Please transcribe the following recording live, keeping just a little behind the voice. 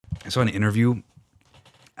saw an interview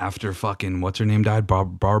after fucking what's her name died,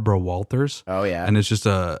 Barbara Walters. Oh yeah. And it's just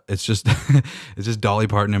it's just Dolly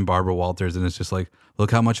Parton and Barbara Walters, and it's just like, look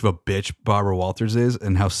how much of a bitch Barbara Walters is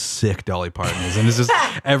and how sick Dolly Parton is. And it's just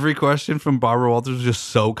every question from Barbara Walters was just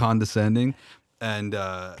so condescending, and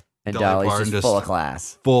Dolly's Parton just full of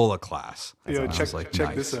class. Full of class. Yo, And I was like,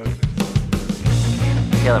 check nice. this out.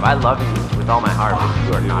 Caleb, I love you with all my heart, but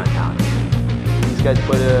you are not Italian. These guys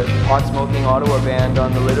put a pot smoking Ottawa band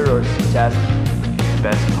on the litter or test.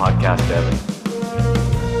 Best podcast ever.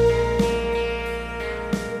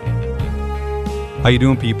 How you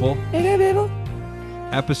doing, people? Hey there, people.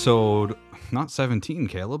 Episode not 17,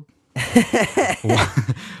 Caleb.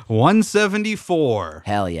 174.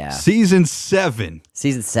 Hell yeah. Season 7.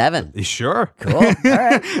 Season 7. You sure? Cool. All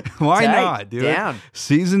right. Why Tight. not, dude? Down.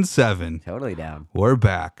 Season 7. Totally down. We're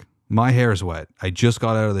back. My hair's wet. I just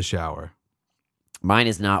got out of the shower. Mine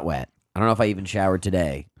is not wet. I don't know if I even showered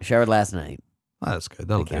today. I showered last night. Oh, that's good.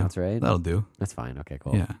 That'll That counts, do. right? That'll do. That's fine. Okay,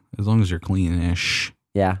 cool. Yeah. As long as you're clean-ish.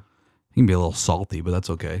 Yeah. You can be a little salty, but that's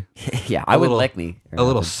okay. Yeah. I would little- lick me. or A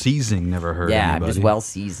little nothing. seasoning never hurt Yeah, I'm anybody. just well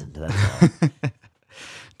seasoned. That's all. It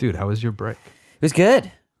Dude, how was your break? was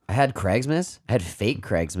good. I had Craigsmas. I had fake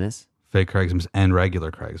Craigsmas. Fake Craigsmas and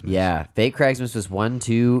regular Craigsmas. Yeah. Fake Craigsmas was one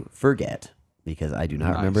to forget because I do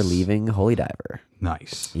not remember Nice. leaving Holy Diver.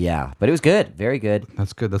 Nice. Yeah. But it was good. Very good.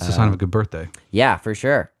 That's good. That's the sign of a good birthday. Yeah, for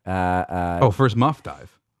sure. First muff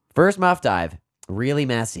dive. First muff dive. Really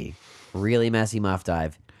messy. Really messy muff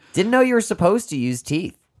dive. Didn't know you were supposed to use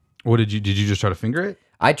teeth. What did you just try to finger it?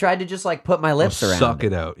 I tried to just like put my lips around Suck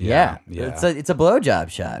it out. Yeah. Yeah. It's a blowjob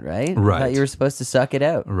shot, right? I Right. thought you were supposed to suck it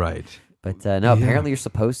out. Right. But no, apparently you're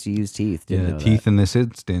supposed to use teeth. Didn't Yeah. know Teeth in this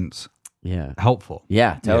instance, that. Yeah. helpful.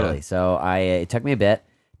 Yeah, totally. Yeah. So it took me a bit.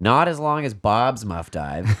 Not as long as Bob's muff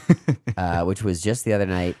dive, which was just the other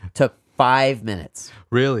night. Took 5 minutes.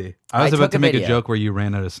 Really? I was I about took to a make a video. joke where you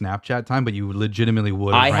ran out of Snapchat time, but you legitimately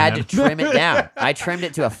would. I had to trim it down. I trimmed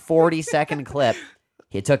it to a 40-second clip.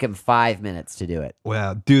 It took him 5 minutes to do it.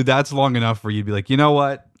 Well, dude, that's long enough for you to be like, you know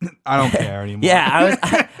what? I don't care anymore.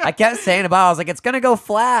 Yeah, I kept saying to Bob, I was like, it's gonna go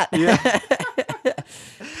flat.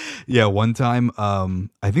 Yeah, one time,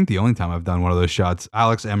 I think the only time I've done one of those shots,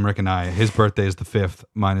 Alex Emmerich and I, his birthday is the 5th,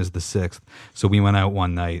 mine is the 6th. So we went out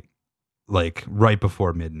one night, like right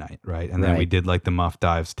before midnight, right? And then we Right. did like the muff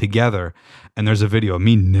dives together. And there's a video of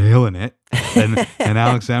me nailing it and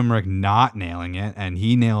Alex Emmerich not nailing it. And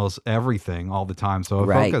he nails everything all the time. So I felt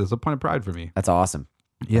Right. good. It's a point of pride for me. That's awesome.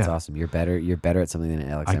 Yeah. That's awesome. You're better at something than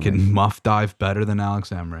Alex I Emmerich. can muff dive better than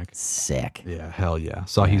Alex Emmerich. Sick. Yeah, hell yeah.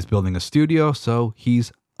 Saw he's building a studio, so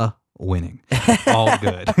he's winning. All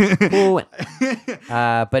good. Cool.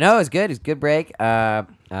 But no, it was good. It was a good break.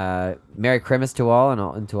 Merry Christmas to all,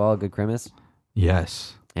 and to all a good Christmas.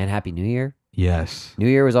 Yes. And Happy New Year. Yes. New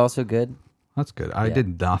Year was also good. That's good. I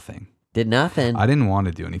did nothing. Did nothing. I didn't want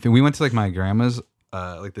to do anything. We went to like my grandma's,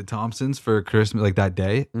 like the Thompsons for Christmas, like that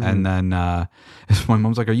day. Mm-hmm. And then my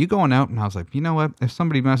mom's like, are you going out? And I was like, you know what? If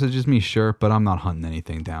somebody messages me, sure, but I'm not hunting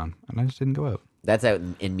anything down. And I just didn't go out. That's out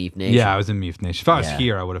in Meath Nation. Yeah, I was in Meath Nation. If I was Yeah.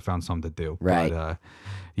 here, I would have found something to do. Right. But,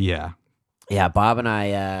 yeah. Yeah, Bob and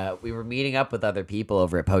I, we were meeting up with other people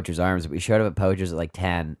over at Poacher's Arms. We showed up at Poacher's at like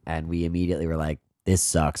 10, and we immediately were like, this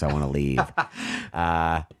sucks. I want to leave.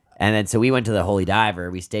 And then so we went to the Holy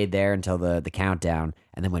Diver. We stayed there until the countdown,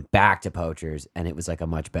 and then went back to Poacher's, and it was like a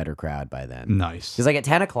much better crowd by then. Nice. Because like at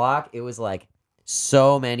 10 o'clock, it was like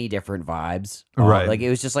so many different vibes. Right. Like it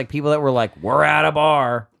was just like people that were like, we're at a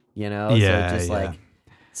bar, you know? Yeah, So just yeah. like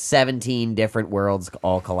 17 different worlds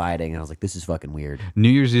all colliding. And I was like, this is fucking weird. New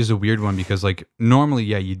Year's is a weird one because like normally,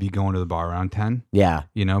 yeah, you'd be going to the bar around 10. Yeah.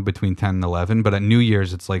 You know, between 10 and 11. But at New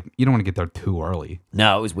Year's, it's like, you don't want to get there too early.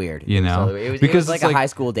 No, it was weird. You It was know? totally- it was Because like it's a like- high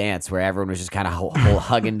school dance where everyone was just kind of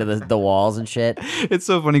hugging to the walls and shit. It's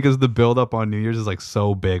so funny because the build up on New Year's is like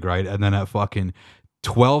so big, right? And then at fucking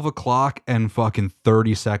 12 o'clock and fucking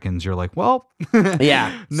 30 seconds, you're like, well,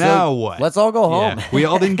 Yeah. now So what? Let's all go home. Yeah. We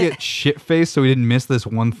all didn't get shit faced, so we didn't miss this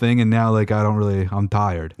one thing. And now, like, I'm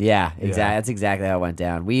tired. Yeah, exactly. That's exactly how it went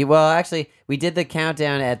down. We did the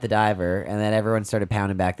countdown at the Diver, and then everyone started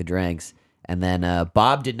pounding back the drinks. And then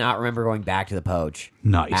Bob did not remember going back to the Poach.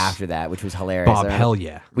 Nice. After that, which was hilarious. Bob, I remember hell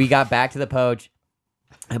yeah. We got back to the Poach,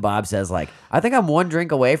 and Bob says like, "I think I'm one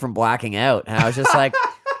drink away from blacking out." And I was just like,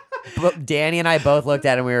 Danny and I both looked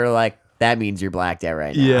at him. And we were like, "That means you're blacked out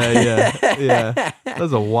right now." Yeah.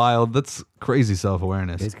 That's crazy self It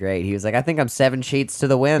awareness. was great. He was like, "I think I'm 7 sheets to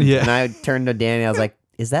the wind." Yeah. And I turned to Danny. I was like,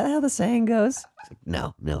 is that how the saying goes? It's like,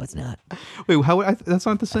 no, it's not. Wait, that's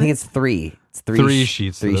not the I same. think it's 3. It's 3. Three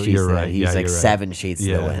sheets. Three sheets. You're to right. that. He was Yeah, like you're right. 7 sheets to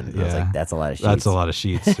the win. I was like, that's a lot of sheets. That's a lot of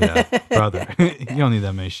sheets, yeah, brother. You don't need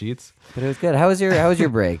that many sheets. But it was good. How was your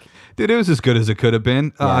break? Dude, it was as good as it could have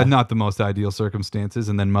been. Yeah. Not the most ideal circumstances,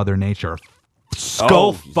 and then Mother Nature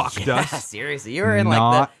skull fucked yeah, us. Seriously, you were in like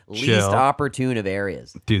Not the least chill. opportune of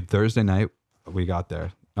areas. Dude, Thursday night we got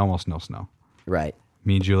there, almost no snow. Right.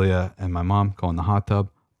 Me, Julia, and my mom go in the hot tub.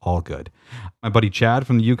 All good. My buddy Chad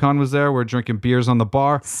from the Yukon was there. We're drinking beers on the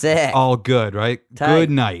bar. Sick. All good, right? Tight. Good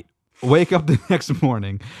night. Wake up the next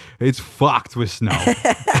morning. It's fucked with snow.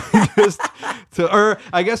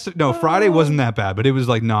 I guess no. Friday wasn't that bad, but it was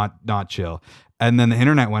like not chill. And then the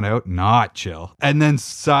internet went out, not chill. And then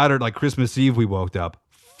Saturday, like Christmas Eve, we woke up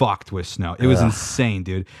fucked with snow. It was insane,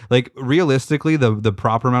 dude. Like realistically, the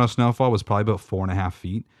proper amount of snowfall was probably about 4.5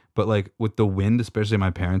 feet. But like with the wind, especially at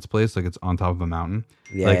my parents' place, like it's on top of a mountain.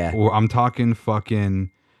 Yeah, like yeah. I'm talking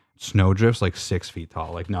fucking snowdrifts like 6 feet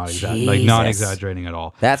tall. Like not Jesus. exaggerating at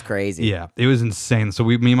all. That's crazy. Yeah, it was insane. So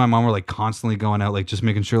me and my mom were like constantly going out, like just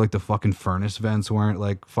making sure like the fucking furnace vents weren't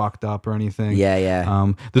like fucked up or anything.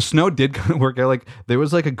 Yeah. The snow did kind of work out. Like there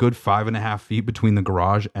was like a good 5.5 feet between the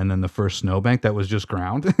garage and then the first snowbank that was just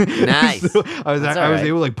ground. Nice. So I was That's I all was right.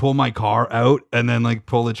 able to like pull my car out and then like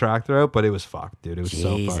pull the tractor out, but it was fucked, dude. It was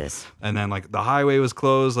so Jesus. fucked. And then like the highway was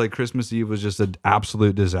closed. Like Christmas Eve was just an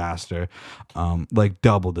absolute disaster, like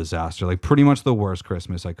double disaster. Like pretty much the worst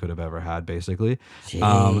Christmas I could have ever had, basically.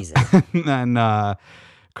 Jesus. And then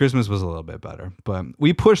Christmas was a little bit better, but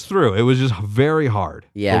we pushed through. It was just very hard.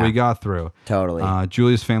 Yeah. But we got through. Totally.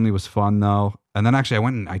 Julia's family was fun though. And then actually I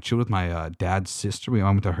went and I chilled with my dad's sister. We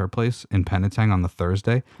went to her place in Penetang on the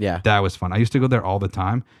Thursday. Yeah. That was fun. I used to go there all the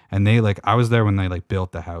time. And they like, I was there when they like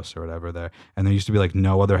built the house or whatever there. And there used to be like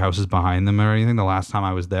no other houses behind them or anything. The last time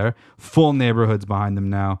I was there, full neighborhoods behind them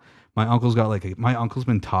now. My uncle's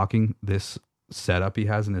been talking this setup he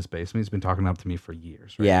has in his basement. He's been talking up to me for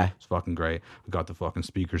years. Right? Yeah. It's fucking great. We got the fucking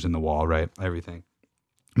speakers in the wall, right? Everything.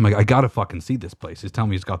 I'm like, I gotta fucking see this place. He's telling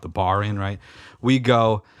me he's got the bar in, right? We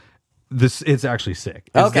go. It's actually sick.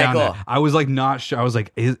 It's Okay, down cool. there. I was like not sure. I was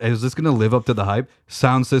like, is this gonna live up to the hype?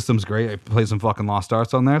 Sound system's great. I played some fucking Lost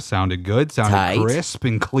Arts on there. Sounded good. Sounded Tight. crisp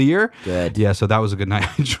and clear. Good. Yeah, so that was a good night.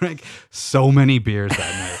 I drank so many beers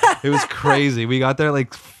that night. It was crazy. We got there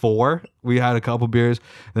like 4. We had a couple beers.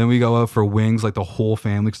 Then we go out for wings. Like the whole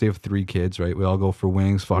family, because they have 3 kids, right? We all go for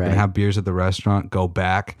wings, fucking Right. have beers at the restaurant, go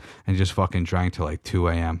back, and just fucking drank till like 2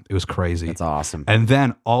 a.m. It was crazy. That's awesome. And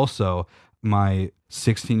then also, my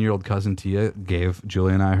 16-year-old cousin Tia gave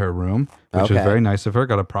Julia and I her room, which was Okay. very nice of her.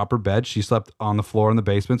 Got a proper bed. She slept on the floor in the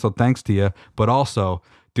basement. So thanks, Tia. But also,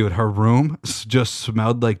 dude, her room just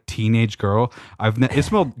smelled like teenage girl. It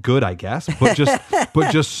smelled good, I guess, but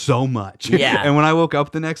just so much. Yeah. And when I woke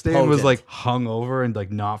up the next day and was Potent. like hungover and like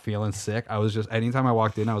not feeling sick, I was just anytime I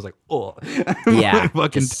walked in, I was like, oh, Yeah,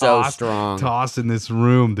 fucking just so tossed, strong. tossed in this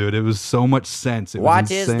room, dude. It was so much sense. It was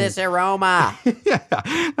What is insane. this aroma? Yeah,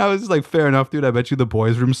 I was like, fair enough, dude. I bet you the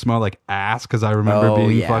boys' room smelled like ass because I remember Oh,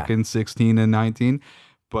 being yeah. fucking 16 and 19.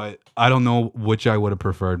 But I don't know which I would have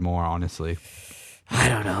preferred more, honestly, I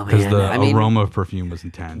don't know, because man. the I mean, aroma of perfume was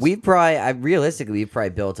intense. we've probably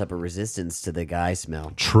built up a resistance to the guy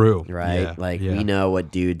smell, True, right? Yeah, like yeah. we know what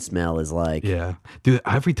dude smell is like. Yeah, dude.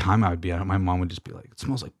 Every time I would be out, my mom would just be like, "It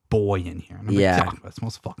smells like boy in here." And I'm Yeah. like, "It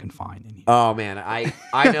smells fucking fine in here." Oh man,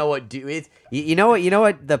 I know what dude is. You know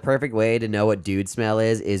what the perfect way to know what dude smell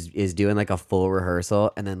is doing like a full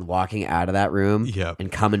rehearsal and then walking out of that room Yep. and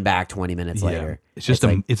coming back 20 minutes later. It's just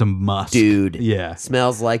like, it's a must, dude. Yeah,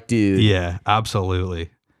 Smells like dude. yeah, absolutely.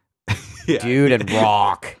 Yeah. Dude and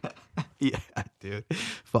rock. Yeah, dude.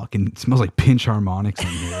 Fucking it smells like pinch harmonics in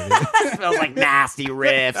here. Dude. Smells like nasty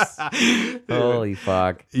riffs. Holy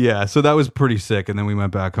fuck. Yeah, so that was pretty sick. And then we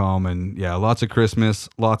went back home and yeah, lots of Christmas,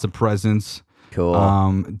 lots of presents. Cool.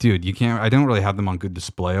 Dude, I don't really have them on good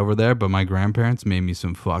display over there, but my grandparents made me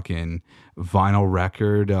some fucking vinyl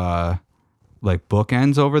record like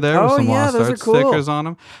bookends over there with Oh, some yeah, Lost those are Arts cool. stickers on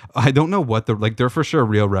them. I don't know what they're for sure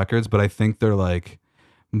real records, but I think they're like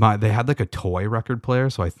they had like a toy record player,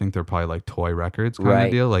 so I think they're probably like toy records kind Right.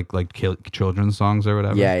 of deal, like children's songs or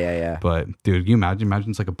whatever. Yeah. But dude, you imagine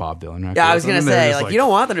it's like a Bob Dylan record. Yeah, I was or gonna something. They're say, just like, you don't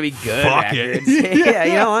want them to be good fuck it. records. Yeah,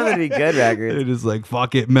 you don't want them to be good records. It is like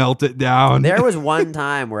fuck it, melt it down. There was one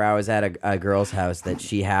time where I was at a girl's house that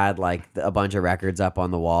she had like a bunch of records up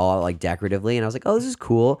on the wall, like decoratively, and I was like, oh, this is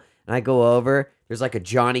cool. And I go over, there's like a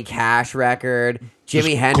Johnny Cash record,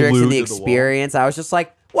 Jimi Hendrix glued and the to the wall. Experience. I was just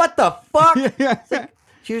like, what the fuck? Yeah.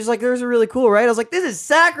 She was like, those are really cool, right? I was like, this is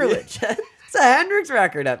sacrilege. It's a Hendrix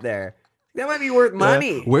record up there. That might be worth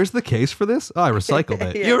money. Where's the case for this? Oh, I recycled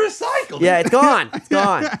it. Yeah. You recycled Yeah, it. it's gone. It's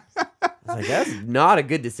gone. I was like, that's not a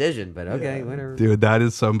good decision, but okay, whatever. Dude, that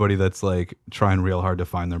is somebody that's like trying real hard to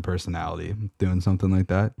find their personality, doing something like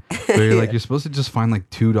that. Where you're like, you're supposed to just find like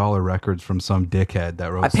 $2 records from some dickhead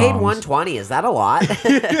that wrote I paid songs. $120. Is that a lot?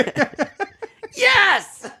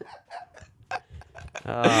 Yes.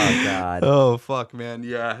 Oh God. Oh fuck, man.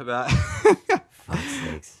 Yeah, that. Fuck's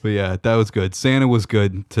sakes. But yeah, that was good. Santa was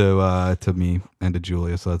good to me and to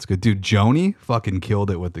Julia, so that's good. Dude, Joni fucking killed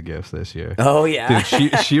it with the gifts this year. Oh yeah.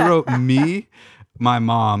 Dude, she wrote me, my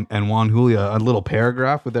mom, and Juan Julia a little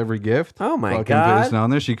paragraph with every gift. Oh my fucking God. pasted on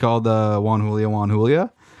there. She called Juan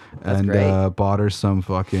Julia, and great. bought her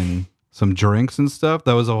some drinks and stuff.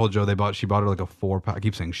 That was a whole joke. She bought her like a 4-pack. I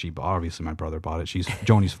keep saying she bought. Obviously, my brother bought it.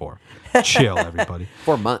 Joni's 4. Chill, everybody.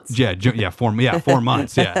 4 months. Yeah, 4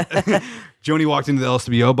 months. Yeah. Joni walked into the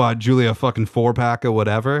LSBO, bought Julia a fucking 4-pack of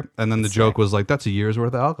whatever, and then the joke was like, "That's a year's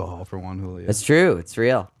worth of alcohol for Juan Julia." That's true. It's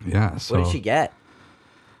real. Yeah. So What did she get?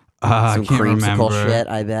 I Some can't creamsicle remember. shit,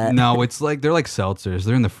 I bet. No, it's like they're like seltzers.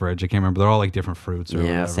 They're in the fridge. I can't remember. They're all like different fruits or Yeah,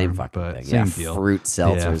 whatever. same fucking but thing. Same Yeah, deal. fruit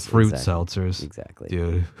seltzers. Yeah, fruit Exactly. seltzers. Exactly.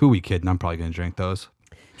 Dude, who we kidding? I'm probably gonna drink those.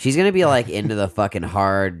 She's gonna be like into the fucking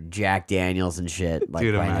hard Jack Daniels and shit. Like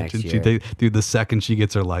Dude, by imagine next year. dude. The second she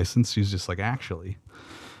gets her license, she's just like, actually,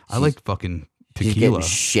 I like fucking She's tequila. getting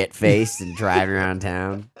shit faced and driving around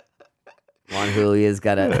town. Juan Julia's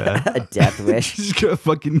got a death wish. She's got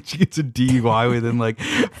she gets a DUI within like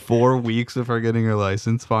 4 weeks of her getting her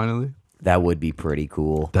license finally. That would be pretty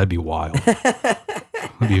cool. That'd be wild.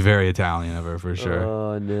 That'd be very Italian of her for sure.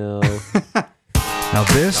 Oh no. Now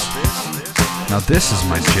this is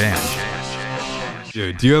my jam.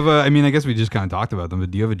 Dude, do you have I mean, I guess we just kind of talked about them,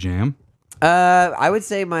 but do you have a jam? I would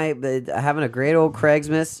say having a great old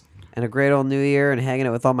Craigmas and a great old New Year and hanging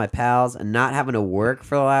out with all my pals and not having to work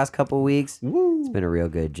for the last couple of weeks. It's been a real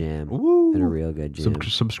good jam. Woo. Been a real good jam.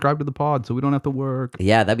 Subscribe to the pod so we don't have to work.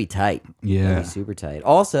 Yeah, that'd be tight. Yeah. That'd be super tight.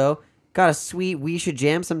 Also, got a sweet We Should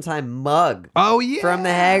Jam Sometime mug Oh yeah. from the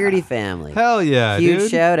Haggerty family. Hell yeah, Huge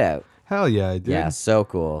dude. shout out. Hell yeah, dude. Yeah, so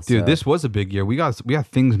cool. Dude, So- this was a big year. We got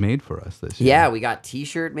things made for us this year. Yeah, we got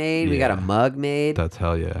t-shirt made. We got a Yeah. mug made. That's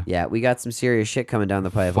hell yeah. Yeah, we got some serious shit coming down the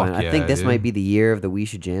pipeline. Fuck I think yeah, this dude. might be the year of the We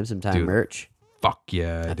Should Jam Sometime Dude. merch. Fuck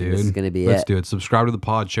yeah, think dude. this is gonna be Let's it. do it. Subscribe to the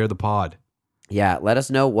pod. Share the pod. Yeah, let us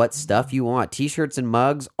know what stuff you want. T-shirts and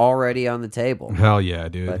mugs already on the table. Hell yeah,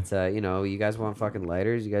 dude. But you guys want fucking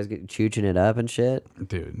lighters? You guys get chooching it up and shit.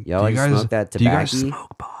 Dude, Y'all like do you guys smoke that Do you guys tobacco?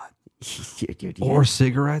 smoke pot Dude, or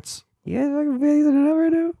cigarettes? you guys fucking blazing it up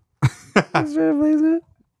right now? You guys blazing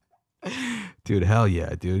it? Dude, hell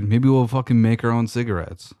yeah, dude. Maybe we'll fucking make our own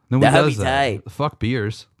cigarettes. Nobody That'd does be that. tight. Fuck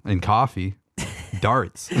beers and coffee.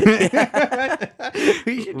 Darts.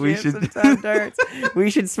 We should jam sometime, darts. We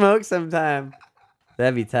should smoke sometime.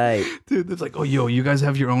 That'd be tight. Dude, it's like, oh, yo, you guys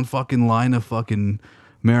have your own fucking line of fucking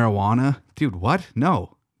marijuana? Dude, what?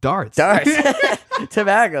 No. Darts. Darts.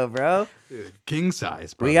 Tobacco, bro. King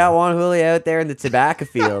size, bro. We got Juan Julio out there in the tobacco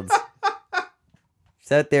fields.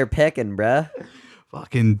 He's out there picking, bruh.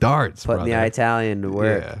 fucking darts, Putting the brother. Italian to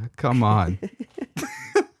work. Yeah, come on.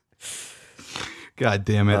 God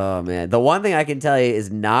damn it. Oh, man. The one thing I can tell you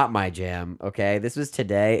is not my jam, okay? This was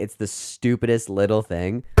today. It's the stupidest little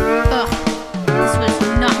thing. Ugh, this was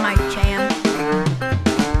not my jam.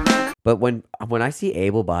 But when I see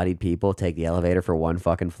able-bodied people take the elevator for one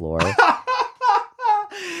fucking floor,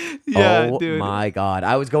 yeah, oh dude. my God.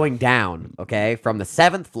 I was going down, okay, from the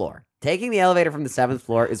 7th floor. Taking the elevator from the 7th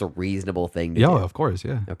floor is a reasonable thing to Yeah, do. of course,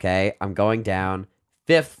 yeah. Okay, I'm going down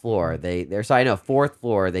 5th floor. They're so I know 4th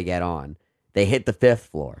floor they get on. They hit the 5th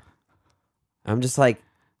floor. I'm just like,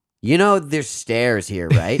 there's stairs here,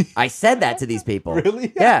 right? I said that to these people.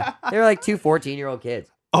 Really? Yeah. They were like 2 14-year-old kids.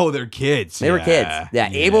 Oh, they're kids. They were kids. Yeah,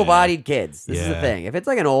 able-bodied kids. This is the Yeah. thing. If it's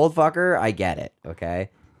like an old fucker, I get it, okay?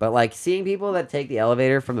 But like seeing people that take the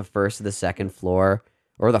elevator from the 1st to the 2nd floor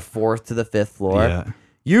or the 4th to the 5th floor, Yeah.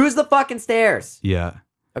 use the fucking stairs, Yeah.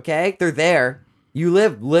 okay? They're there. You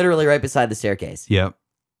live literally right beside the staircase. Yep.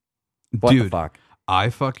 What Dude, the fuck?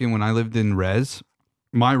 when I lived in Res,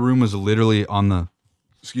 my room was literally on the,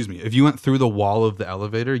 if you went through the wall of the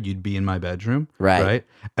elevator, you'd be in my bedroom. Right.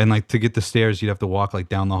 And like to get the stairs, you'd have to walk like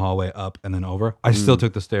down the hallway, up and then over. I still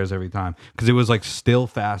took the stairs every time because it was like still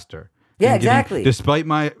faster. Yeah, And getting- exactly. Despite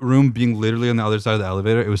my room being literally on the other side of the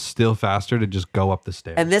elevator, it was still faster to just go up the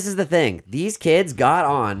stairs. And this is the thing. These kids got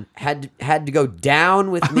on, had to go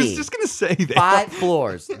down with I me was just going to say that. 5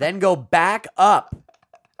 floors, then go back up.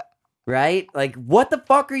 Right? Like, what the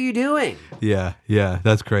fuck are you doing? Yeah,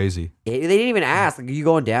 that's crazy. They didn't even ask. Like, are you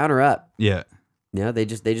going down or up? Yeah. Yeah, they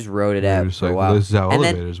just wrote it They were out just for a like, while. this is how and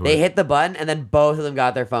then elevators they work. hit the button, and then both of them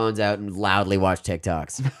got their phones out and loudly watched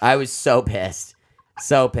TikToks. I was so pissed.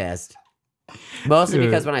 So pissed. Mostly Dude.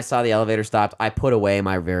 because when I saw the elevator stopped, I put away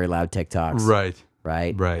my very loud TikToks. Right.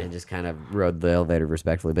 Right. And just kind of rode the elevator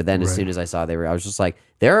respectfully. But then as Right. soon as I saw I was just like,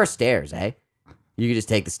 there are stairs, eh? You could just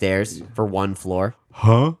take the stairs for one floor.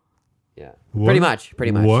 Huh? Yeah. What? Pretty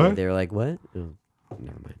much. What? They were like, what? Oh,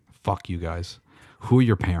 never mind. Fuck you guys. Who are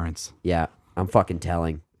your parents? Yeah. I'm fucking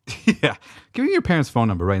telling. Yeah. Give me your parents' phone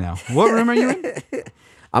number right now. What room are you in?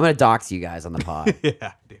 I'm going to dox you guys on the pod.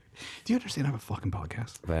 Yeah, dude. Do you understand I have a fucking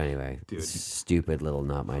podcast? But anyway, Dude. stupid little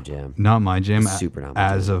not my jam. Not my gym. Super not my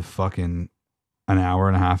As jam. of fucking an hour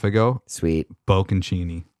and a half ago, Sweet.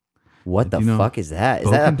 bocconcini. What the You know, fuck is that? Is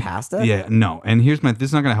that a Bocon- pasta? Yeah, no. And here's this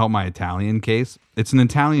is not going to help my Italian case. It's an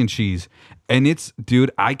Italian cheese. And it's,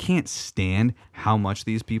 dude, I can't stand how much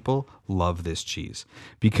these people love this cheese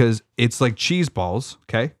because it's like cheese balls,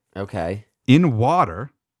 okay, Okay. in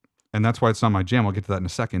water. And that's why it's not my jam. I'll get to that in a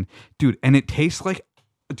second. Dude, and it tastes like,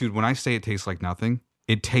 dude, when I say it tastes like nothing,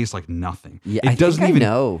 it tastes like nothing. Yeah, it I doesn't think I even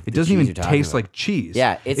know It the doesn't cheese even you're talking taste about. like cheese.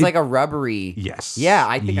 Yeah, it's It- like a rubbery. Yes. Yeah,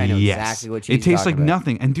 I think I know Yes. exactly what cheese it tastes you're like talking about.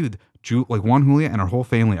 nothing. And dude, like Juan Julia and her whole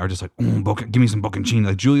family are just like, give me some bocconcini.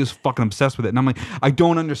 Like Julia's fucking obsessed with it. And I'm like, I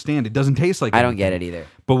don't understand. It doesn't taste like I don't get anything. it either.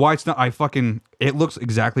 But why it's not, it looks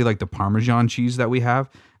exactly like the Parmesan cheese that we have.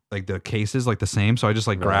 Like the cases, like the same. So I just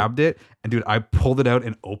like grabbed it and dude, I pulled it out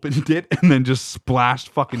and opened it and then just splashed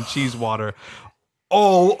fucking cheese water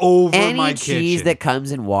all over Any my cheese kitchen. that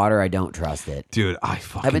comes in water, I don't trust it. Dude, I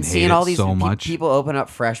fucking I've been hate seeing it all these so pe- much. people open up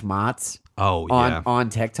fresh mozz Oh on yeah. on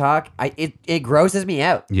TikTok. It grosses me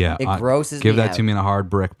out. Yeah. It grosses Give me that out. to me in a hard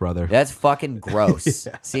brick, brother. That's fucking gross.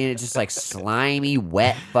 Seeing it just like slimy,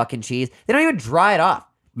 wet fucking cheese. They don't even dry it off.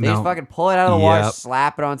 They just No. fucking pull it out of the water, Yep.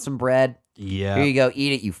 slap it on some bread. Yeah. Here you go,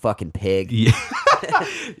 eat it, you fucking pig. Yeah.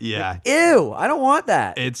 Yeah. Ew, I don't want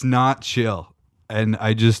that. It's not chill. And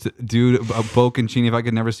I just, dude, a bocconcini, if I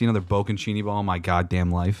could never see another bocconcini ball in my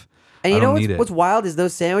goddamn life, And I you know don't need what's it. wild is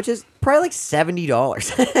those sandwiches, probably like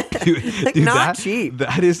 $70. Dude, like dude, not that, cheap.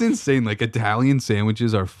 That is insane. Like Italian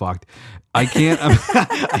sandwiches are fucked. I can't.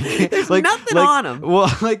 I can't There's nothing on 'em. Well,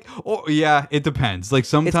 like, oh yeah, it depends. Like It's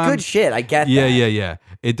sometimes good shit. I get Yeah, that. yeah.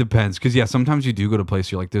 It depends because sometimes you do go to a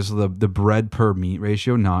place you're like, there's the bread per meat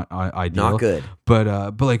ratio, not ideal, Not good.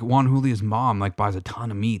 But like Juan Julia's mom like buys a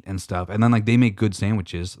ton of meat and stuff, and then like they make good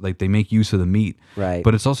sandwiches, like they make use of the meat, Right.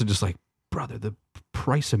 But it's also just like, brother, the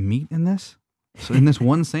price of meat in this, so in this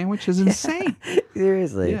one sandwich is insane.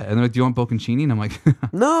 Seriously. Yeah, and they're like, do you want bocconcini? And I'm like,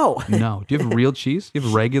 No. no. Do you have real cheese? Do you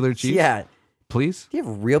have regular cheese? Yeah. please. Do you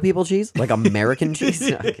have real people cheese? Like American cheese?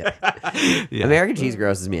 Okay. Yeah. American cheese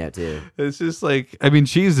grosses me out too. It's just like, I mean,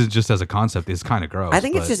 cheese is just as a concept is kind of gross. I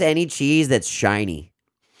think it's but- just any cheese that's shiny.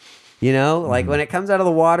 You know, like when it comes out of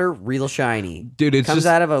the water, real shiny. Dude, it's comes just-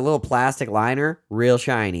 out of a little plastic liner, real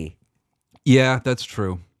shiny. Yeah, that's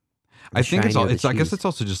true. I think it's shiny all. of the It's I guess cheese. it's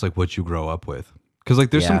also just like what you grow up with. Because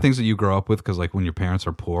like there's some Yeah. things that you grow up with because like when your parents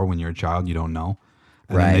are poor, when you're a child, you don't know,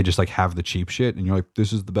 and then they Right. just like have the cheap shit, and you're like,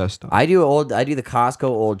 this is the best stuff. I do the Costco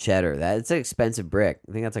old cheddar. It's an expensive brick.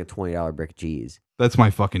 I think that's like a $20 brick of cheese. That's my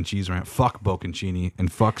fucking cheese rant. Fuck bocconcini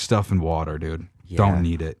and fuck stuff in water, dude. Yeah. Don't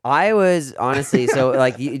need it. I was honestly so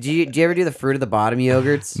like. Do you ever do the fruit of the bottom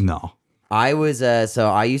yogurts? No. I was so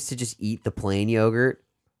I used to just eat the plain yogurt.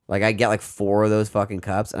 Like I'd get like 4 of those fucking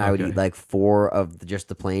cups, and I would Okay. eat like 4 of just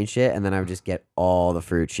the plain shit, and then I would just get all the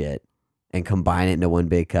fruit shit and combine it into one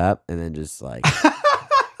big cup, and then just like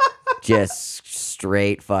just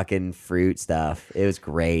straight fucking fruit stuff. It was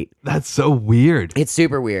great. That's so weird. It's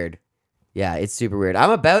super weird. Yeah, it's super weird.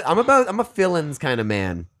 I'm a fill-ins kind of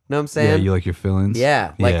man. Know what I'm saying? Yeah, you like your fillings?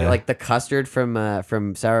 Yeah, Yeah. like the custard from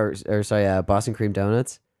Boston Cream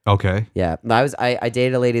Donuts. Okay. Yeah, I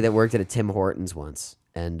dated a lady that worked at a Tim Hortons once,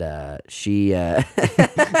 and she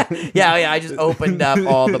I just opened up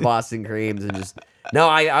all the Boston creams and just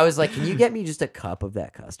I was like, can you get me just a cup of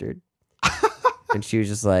that custard? And she was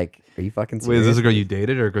just like, are you fucking Wait, serious? is this a girl you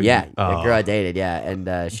dated or a girl? Yeah, you... a girl I dated, yeah,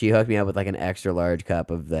 and she hooked me up with like an extra large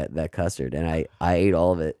cup of that custard, and I ate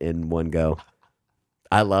all of it in one go.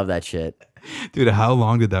 I love that shit. Dude, how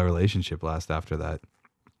long did that relationship last after that?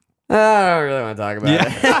 I don't really want to talk about it.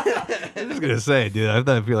 I was just gonna say, dude, I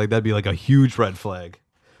feel like that'd be like a huge red flag.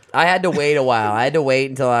 I had to wait a while. I had to wait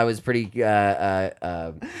until I was pretty confident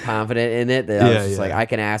in it that I was just like, I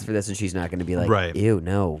can ask for this, and she's not going to be like, Right. ew,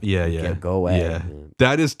 no, Yeah. go away. Yeah,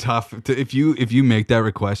 that is tough. If you make that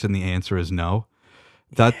request and the answer is no,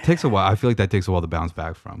 that takes a while. I feel like that takes a while to bounce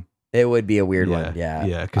back from. It would be a weird one. Yeah.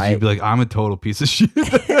 Yeah, because you'd be like, I'm a total piece of shit.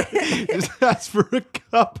 Just ask for a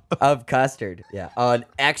cup. Of custard. Yeah. An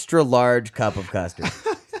extra large cup of custard.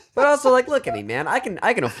 But also, like, look at me, man. I can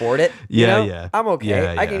afford it. You Yeah, know? yeah. I'm okay.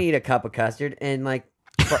 Yeah, I can yeah. eat a cup of custard and like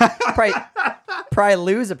probably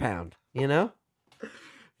lose a pound. You know,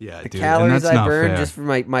 Yeah, the dude. and calories that's I not burn fair. just from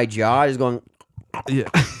my jaw is going Yeah.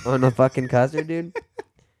 on the fucking custard, dude.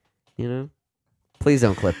 You know. Please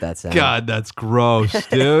don't clip that sound. God, that's gross,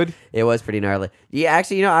 dude. It was pretty gnarly. Yeah,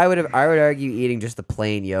 actually, you know, I would argue eating just the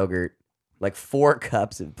plain yogurt, like 4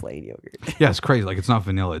 cups of plain yogurt. Yeah, it's crazy. Like it's not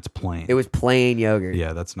vanilla; it's plain. It was plain yogurt.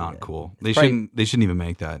 Yeah, that's not cool. They probably- shouldn't even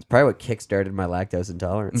make that. Probably what kickstarted my lactose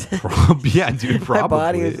intolerance. Yeah, dude. Probably. My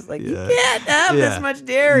body was just like, you Yeah. can't have Yeah. this much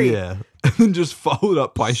dairy. Yeah, and then just followed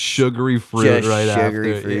up by sugary fruit Just right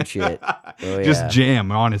sugary after. fruit Yeah. shit. Oh, Just yeah.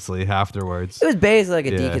 jam, honestly, afterwards. It was basically like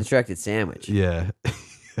a Yeah. deconstructed sandwich. Yeah.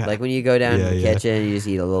 Like when you go down to Yeah, the yeah. kitchen, you just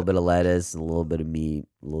eat a little bit of lettuce, and a little bit of meat,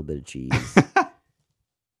 a little bit of cheese.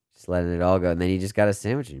 Just letting it all go. And then you just got a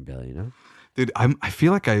sandwich in your belly, you know? Dude, I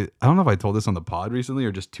feel like I don't know if I told this on the pod recently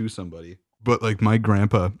or just to somebody, but like my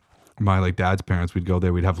grandpa, my like dad's parents, we'd go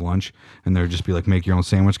there, we'd have lunch, and there'd just be like make your own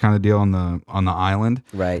sandwich kind of deal on the island.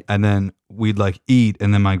 Right. And then we'd like eat,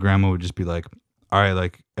 and then my grandma would just be like, all right,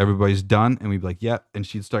 like everybody's done, and we'd be like, yeah, and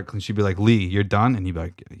she'd be like, Lee, you're done, and he'd be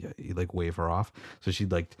like, yeah, he'd like wave her off. So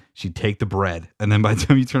she'd take the bread, and then by the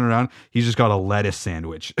time you turn around, he's just got a lettuce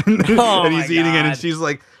sandwich, and he's my eating it, and God.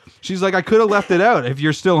 she's like, I could have left it out if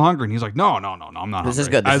you're still hungry, and he's like, no, I'm not. This is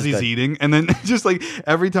hungry," good, this as is he's good. eating, and then just like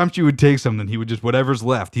every time she would take something, he would just whatever's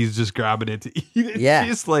left, he's just grabbing it to eat it. Yeah.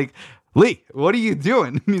 She's like, Lee, what are you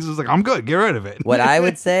doing? And he's just like, I'm good, get rid of it. What I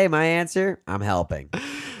would say, my answer, I'm helping.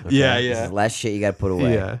 Okay? Yeah, This yeah. is less shit you got to put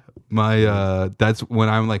away. Yeah. My that's when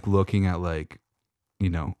I'm like looking at like, you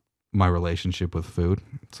know, my relationship with food.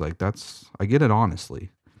 It's like I get it honestly.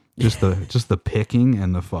 Just the picking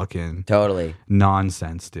and the fucking Totally.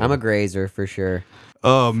 nonsense, dude. I'm a grazer for sure.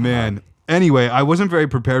 Oh man. Anyway, I wasn't very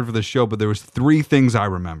prepared for the show, but there was 3 things I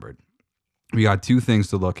remembered. We got 2 things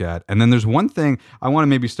to look at. And then there's one thing I want to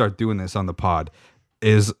maybe start doing this on the pod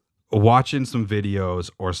is watching some videos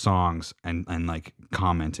or songs and like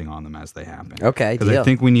commenting on them as they happen. Okay, Because I deal.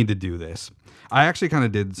 think we need to do this. I actually kind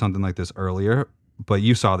of did something like this earlier, but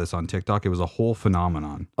you saw this on TikTok. It was a whole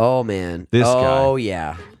phenomenon. Oh, man. This guy. Oh,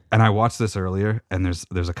 yeah. And I watched this earlier, and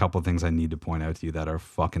there's a couple of things I need to point out to you that are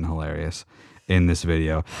fucking hilarious in this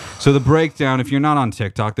video. So the breakdown, if you're not on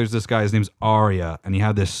TikTok, there's this guy, his name's Arya, and he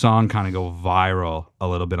had this song kind of go viral a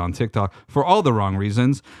little bit on TikTok for all the wrong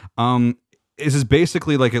reasons. This is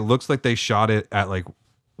basically like, it looks like they shot it at like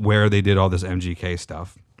where they did all this MGK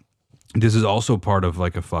stuff. This is also part of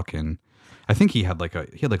like a fucking, I think he had like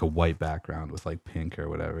a white background with like pink or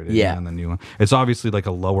whatever it is. Yeah. And the new one. It's obviously like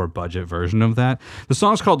a lower budget version of that. The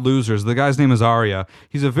song's called Losers. The guy's name is Arya.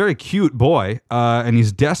 He's a very cute boy, and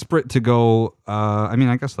he's desperate to go. I mean,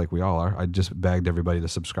 I guess like we all are. I just begged everybody to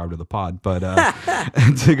subscribe to the pod, but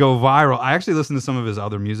to go viral. I actually listened to some of his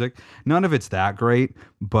other music. None of it's that great,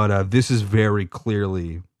 but this is very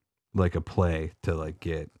clearly like a play to like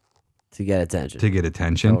get attention.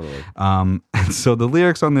 Totally. And so the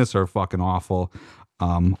lyrics on this are fucking awful.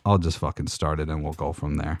 I'll just fucking start it and we'll go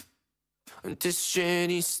from there. This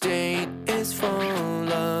shitty state is full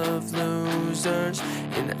of losers,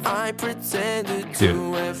 and I pretended to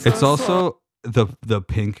Dude, have it's fun. also the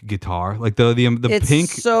pink guitar, like the It's pink.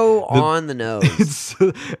 so on the nose.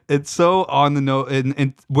 It's so on the note,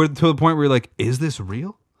 and we're to the point where you're like, is this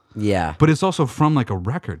real? Yeah. But it's also from like a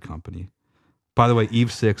record company. By the way,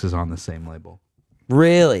 Eve 6 is on the same label.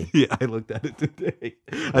 Really? Yeah, I looked at it today.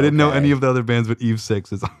 I didn't know any of the other bands, but Eve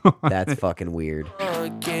 6 is on. That's fucking weird.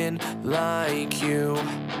 Again, like you.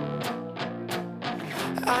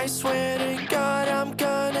 I swear to God, I'm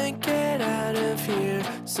gonna get out of here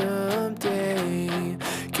someday.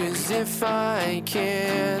 'Cause if I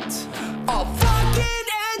can't, I'll fucking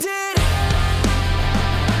end it.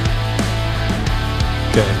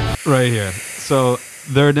 Okay, right here. So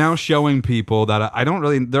they're now showing people that I don't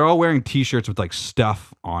really, they're all wearing t-shirts with like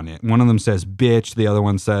stuff on it. One of them says bitch. The other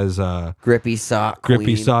one says Grippy sock grippy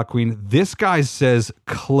queen. sock queen. This guy says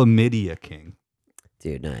chlamydia king.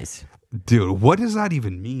 Dude, nice. Dude, what does that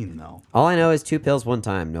even mean though? All I know is 2 pills one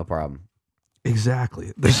time, no problem.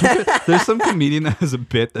 Exactly. There's some comedian that has a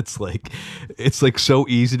bit that's like, it's like so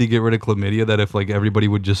easy to get rid of chlamydia that if like everybody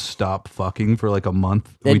would just stop fucking for like a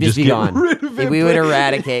month, They'd we'd just be get gone. rid of it. We would But-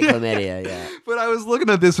 eradicate chlamydia, yeah. But I was looking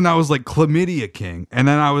at this and I was like, chlamydia king. And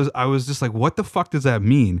then I was just like, what the fuck does that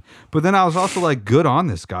mean? But then I was also like, good on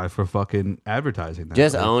this guy for fucking advertising that.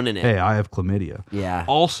 Just Like, owning it. Hey, I have chlamydia. Yeah.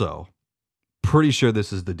 Also, pretty sure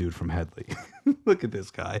this is the dude from Headley. Look at this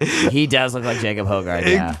guy. He does look like Jacob Hogard.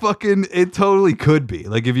 It totally could be.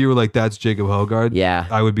 Like if you were like, that's Jacob Hogard. Yeah.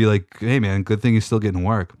 I would be like, hey man, good thing he's still getting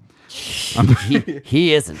work.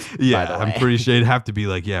 He isn't. Yeah, by the way. I'm pretty sure he'd have to be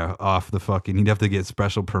like, off the fucking. He'd have to get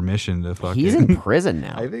special permission to fucking. He's in prison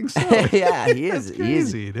now. I think so. Yeah, he is. That's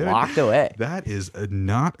crazy, He's dude. locked away. That is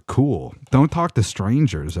not cool. Don't talk to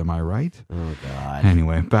strangers. Am I right? Oh God.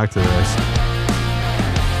 Anyway, back to this.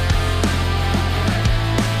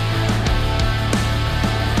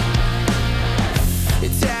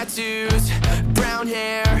 Tattoos, brown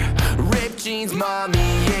hair, ripped jeans, mommy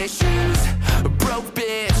issues. Broke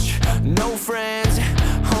bitch, no friends,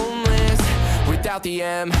 homeless without the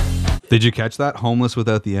M. Did you catch that? Homeless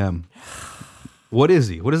without the M. What is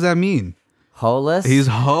he? What does that mean? Holeless? He's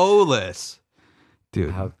holeless.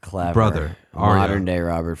 Dude. How clever. Brother. Arya. Modern day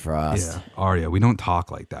Robert Frost. Yeah. Arya, we don't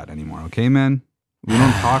talk like that anymore, okay, man? We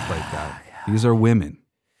don't talk like that. These are women.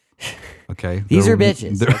 Okay? These They're- are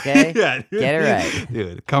bitches, they're- okay? Yeah. Get it right.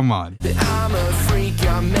 Dude, come on. I'm a freak,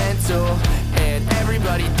 I'm mental, and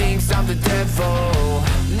everybody thinks I'm the devil.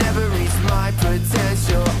 Never reach my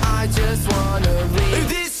potential, I just wanna leave.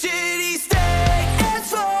 This shitty state is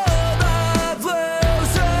full of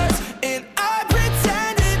losers, and I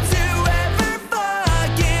pretended to ever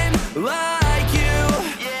fucking like you.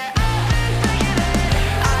 Yeah.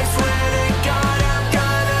 I swear to God I'm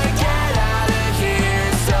gonna get out of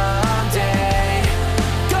here someday.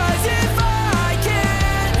 'Cause if I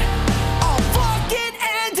can, I'll fucking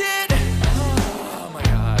end it. Oh my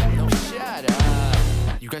God, no, shut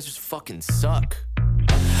up. You guys just fucking suck.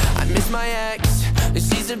 I miss my ex,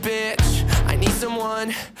 she's a bitch. I need someone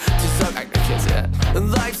to suck. I can't say that.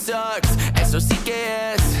 Life sucks,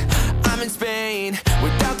 SOCKS. I'm in Spain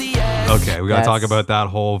without the S. Okay, we gotta talk That's- about that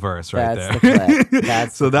whole verse right that's there. the clip.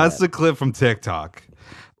 That's so the that's clip. the clip from TikTok.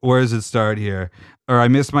 Where does it start here? Or I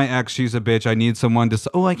miss my ex, she's a bitch. I need someone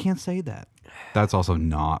to. Oh, I can't say that. That's also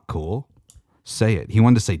not cool. Say it. He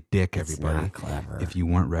wanted to say dick, everybody. not clever. If you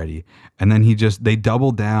weren't ready, and then they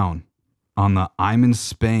doubled down on the I'm in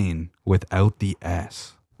Spain without the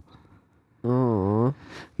S. Know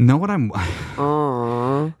what I'm.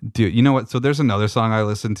 Dude, you know what? So there's another song I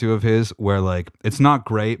listened to of his where like it's not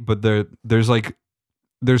great, but there's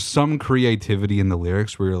some creativity in the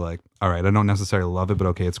lyrics where you're like, all right, I don't necessarily love it, but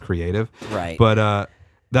okay, it's creative. Right. But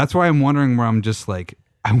that's why I'm wondering where I'm just like,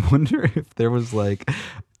 I wonder if there was like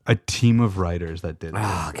a team of writers that did this.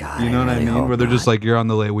 Oh, God, You know I what I really mean? hope Where they're just not. like, you're on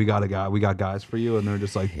the lane, we got guys for you, and they're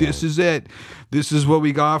just like, this is it. This is what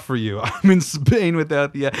we got for you. I'm in Spain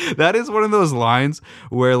without the. That is one of those lines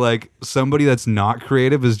where like somebody that's not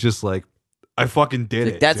creative is just like, I fucking did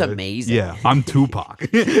Like, it. that's dude. amazing. Yeah, I'm Tupac.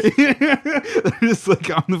 It's like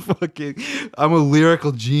I'm a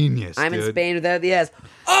lyrical genius. I'm in dude. Spain without the S.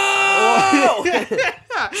 Oh!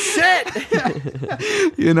 Shit!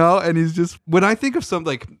 You know, and he's just when I think of something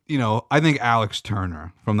like, you know, I think Alex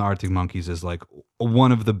Turner from the Arctic Monkeys is like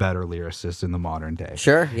one of the better lyricists in the modern day.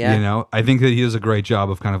 Sure, yeah. You know, I think that he does a great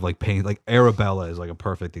job of kind of like paint. Like Arabella is like a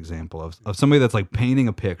perfect example of somebody that's like painting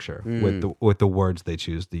a picture with the words they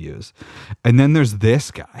choose to use. And then there's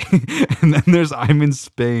this guy, and then there's I'm in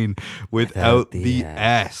Spain without the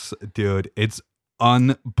S, dude. It's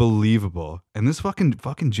unbelievable. And this fucking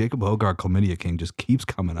Jacob Hogard Chlamydia King just keeps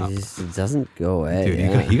coming up. It doesn't go away. Dude,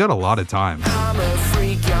 yeah. he got a lot of time. I'm a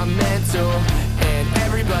freak, I'm mental, and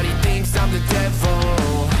everybody thinks I'm the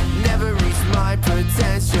devil. Never reach my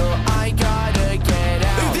potential, I gotta get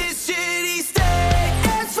out. This shitty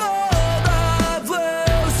state is full of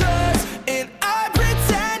losers, and I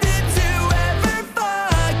pretended to ever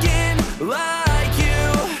fucking like you.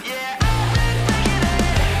 Yeah.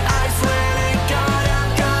 I swear to God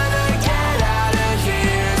I'm gonna get out of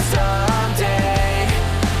here someday.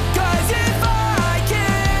 'Cause if I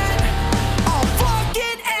can, I'll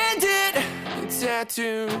fucking end it.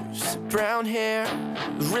 Tattoos, brown hair,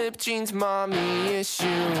 ripped jeans, mommy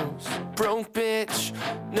issues. Broke bitch,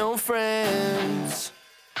 no friends.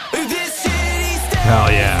 This shitty state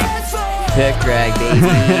Hell yeah. is full of Pick drag, baby.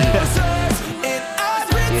 losers, and I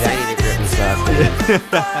Dude, I need to grip me soft.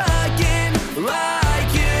 fucking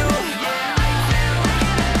like you.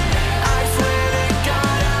 I swear to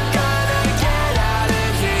God I'm gonna get out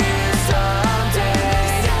of here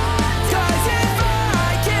someday. 'Cause if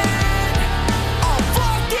I can, I'll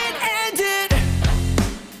fucking end it.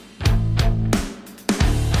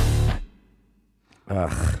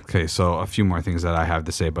 Okay, so a few more things that I have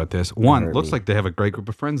to say about this. One, Hurt looks me. like they have a great group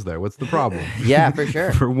of friends there. What's the problem? Yeah, for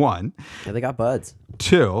sure. For one. Yeah, they got buds.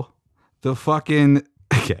 Two, the fucking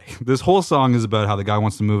Okay, this whole song is about how the guy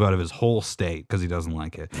wants to move out of his whole state because he doesn't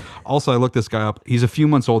like it. Also, I looked this guy up. He's a few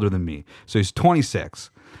months older than me, so he's 26.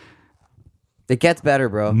 It gets better,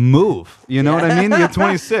 bro. Move. You know what I mean? You're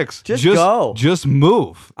 26. Just go. Just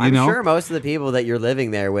move. You I'm know? sure most of the people that you're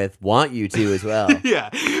living there with want you to as well. Yeah,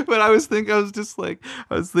 but I was thinking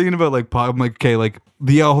about like pop. I'm like, okay, like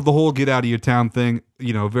the whole get out of your town thing.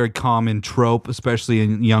 You know, very common trope, especially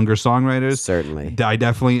in younger songwriters. Certainly.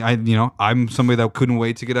 I'm somebody that couldn't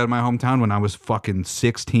wait to get out of my hometown when I was fucking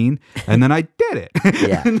 16, and then I did it.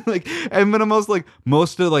 Yeah. But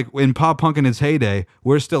most of like in pop punk in its heyday,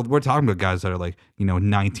 we're talking about guys that are like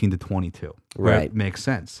 19 to 22. Right. Makes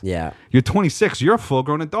sense. Yeah. You're 26. You're a full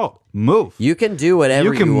grown adult. Move. You can do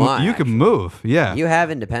whatever you want. You can move. Yeah. You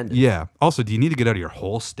have independence. Yeah. Also, do you need to get out of your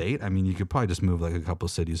whole state? I mean, you could probably just move like a couple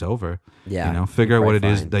cities over. Yeah. Figure out what it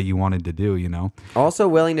Probably is fine. that you wanted to do, Also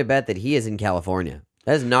willing to bet that he is in California.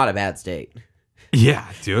 That is not a bad state. Yeah,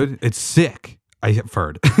 dude. It's sick. I've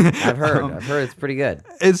heard. I've heard it's pretty good.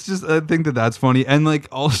 It's just, I think that's funny. And like,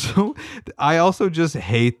 also, I also just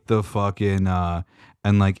hate the fucking,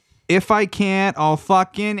 and like, if I can't, I'll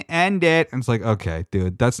fucking end it. And it's like, okay,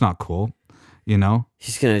 dude, that's not cool. He's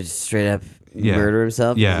gonna just straight up murder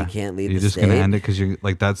himself because Yeah. he can't leave You're the just state. going to end it because you're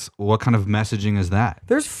like, that's what kind of messaging is that?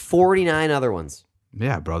 There's 49 other ones.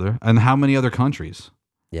 Yeah, brother. And how many other countries?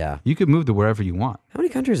 Yeah. You could move to wherever you want. How many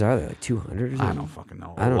countries are there? Like 200 or something? I don't fucking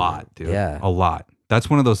know. I A don't lot, know. dude. Yeah. A lot. That's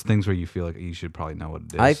one of those things where you feel like you should probably know what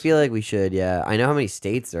it is. I feel like we should, yeah. I know how many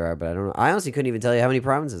states there are, but I don't know. I honestly couldn't even tell you how many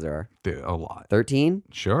provinces there are. Dude, a lot. 13,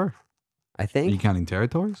 Sure. I Are think. you counting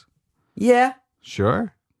territories? Yeah,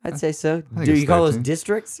 Sure. I'd say so. think Do it's you call those 13.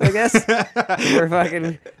 districts, I guess? We're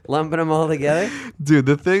fucking lumping them all together. Dude,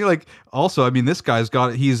 the thing, like, also, I mean, this guy's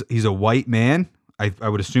got, he's a white man. I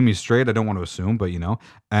would assume he's straight. I don't want to assume, but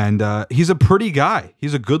and he's a pretty guy.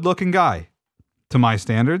 He's a good looking guy to my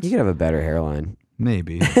standards. You could have a better hairline.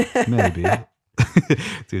 Maybe.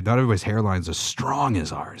 Dude, not everybody's hairline's as strong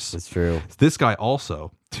as ours. That's true. This guy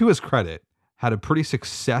also, to his credit, had a pretty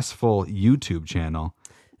successful YouTube channel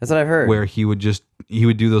That's what I've heard. where he would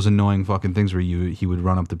do those annoying fucking things where he would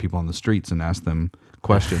run up to people on the streets and ask them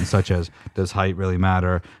questions such as, does height really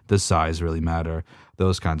matter? Does size really matter?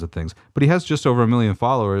 Those kinds of things. But he has just over 1 million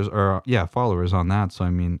followers on that. So I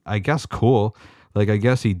mean, I guess cool. Like, I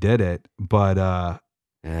guess he did it, but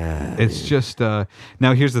it's just now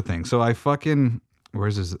here's the thing. So I fucking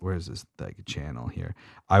where's this like channel here?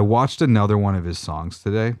 I watched another one of his songs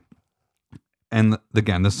today. And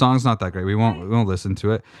again, the song's not that great. We won't listen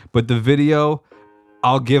to it. But the video,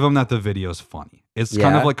 I'll give him that the video's funny. It's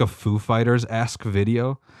kind of Yeah. like a Foo Fighters-esque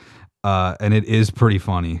video. And it is pretty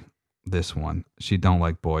funny. This one, She Don't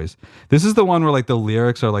Like Boys. This is the one where like the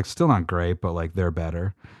lyrics are like still not great, but like they're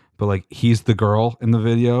better. But like he's the girl in the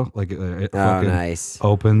video. Like it fucking nice.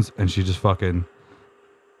 opens and she just fucking.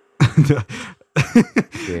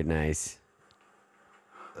 Dude, nice.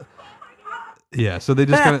 Yeah, so they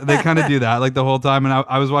just kind of do that like the whole time, and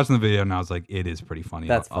I was watching the video and I was like, it is pretty funny.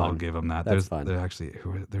 That's I'll fun. give him that. That's fun.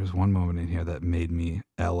 There's one moment in here that made me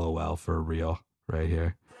LOL for real right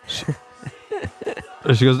here.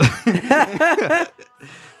 She goes,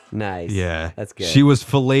 Nice. yeah, That's good. She was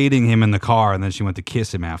filleting him in the car, and then she went to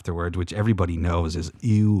kiss him afterwards, which everybody knows is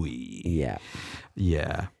ewy. Yeah.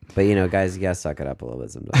 Yeah, But, guys, you got to suck it up a little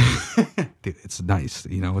bit sometimes. dude, it's nice.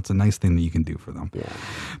 It's a nice thing that you can do for them. Yeah.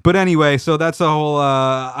 But anyway, so that's the whole.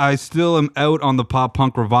 I still am out on the pop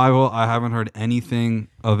punk revival. I haven't heard anything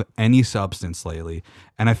of any substance lately,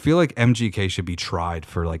 and I feel like MGK should be tried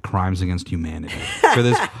for like crimes against humanity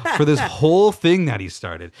for this whole thing that he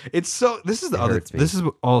started. It's so. This is the other. hurts me. This is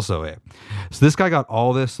also it. So this guy got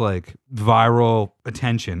all this like viral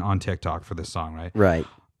attention on TikTok for this song, right? Right.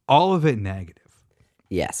 All of it negative.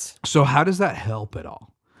 Yes. So how does that help at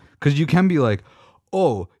all? Because you can be like,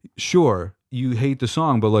 oh, sure, you hate the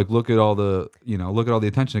song, but like, look at all the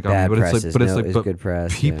attention it got. Bad But press it's is like, is good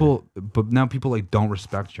press. people, but now people like don't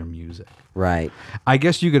respect your music. Right. I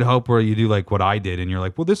guess you could hope where you do like what I did, and you're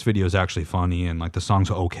like, well, this video is actually funny, and like the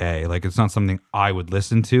song's okay. Like it's not something I would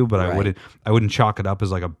listen to, but Right. I wouldn't chalk it up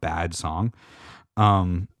as like a bad song.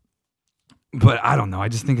 But I don't know. I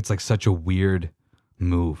just think it's like such a weird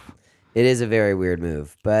move. It is a very weird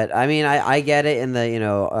move. But, I mean, I get it in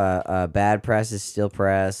the, bad press is still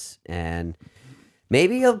press. And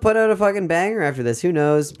maybe he'll put out a fucking banger after this. Who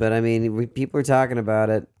knows? But, I mean, people are talking about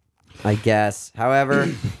it, I guess.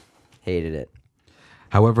 However, hated it.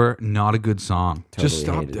 However, not a good song. Just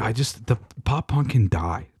Totally stop. hated it. The pop punk can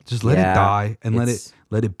die. Just let Yeah, it die and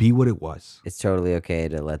let it be what it was. It's totally okay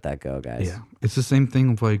to let that go, guys. Yeah, it's the same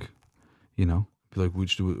thing with like, be like,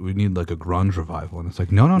 we need like a grunge revival, and it's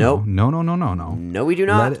like, no, Nope. no, we do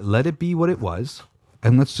not. Let it be what it was,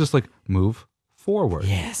 and let's just like move forward.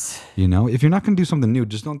 Yes. You know, if you're not going to do something new,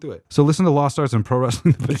 just don't do it. So listen to Lost Arts and Pro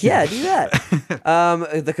Wrestling. Yeah, do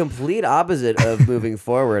that. The complete opposite of moving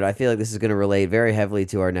forward. I feel like this is going to relate very heavily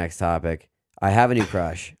to our next topic. I have a new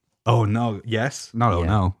crush. Oh no! Yes. No. Oh Yeah.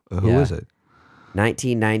 no. Who Yeah. is it?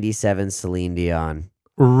 1997 Celine Dion.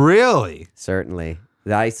 Really? Certainly.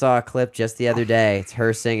 I saw a clip just the other day. It's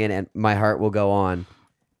her singing and My Heart Will Go On.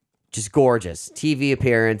 Just gorgeous. TV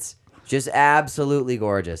appearance. Just absolutely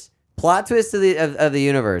gorgeous. Plot twist of the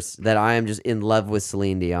universe that I am just in love with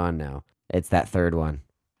Celine Dion now. It's that third one.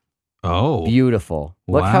 Oh. Beautiful.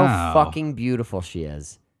 Look how Wow. fucking beautiful she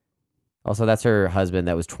is. Also, that's her husband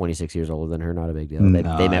that was 26 years older than her. Not a big deal.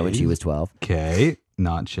 They met when she was 12. Okay.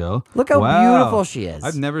 Not chill. Look how Wow. beautiful she is.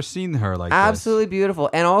 I've never seen her like Absolutely beautiful.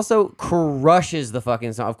 And also crushes the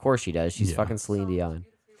fucking song. Of course she does. She's Yeah. fucking Celine Dion.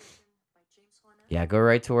 Yeah, go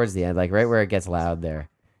right towards the end. Like right where it gets loud there.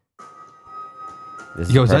 This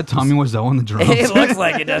this. Yo, is that perfect. Tommy Wiseau on the drums? It looks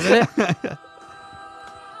like it, doesn't it?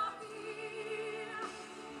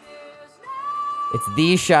 It's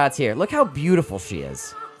these shots here. Look how beautiful she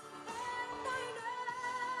is.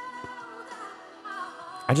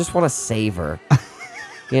 I just want to save her.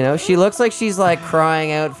 You know, she looks like she's like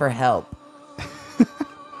crying out for help.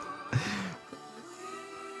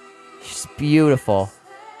 She's beautiful.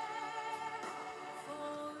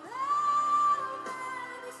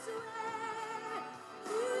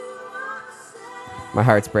 My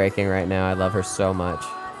heart's breaking right now. I love her so much.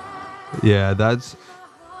 Yeah, that's.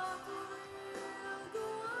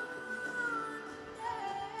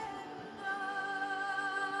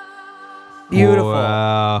 Beautiful.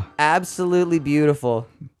 Wow. Absolutely beautiful.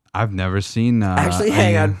 I've never seen. Actually,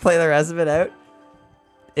 hang on. Play the rest of it out.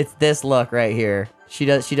 It's this look right here. She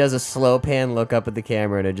does a slow pan look up at the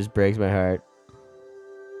camera and it just breaks my heart.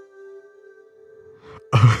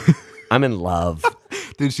 I'm in love.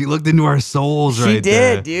 Dude, she looked into our souls She right did,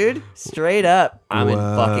 there. dude. Straight up. I'm in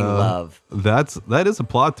fucking Wow. love. That is a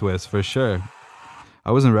plot twist for sure.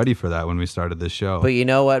 I wasn't ready for that when we started this show. But you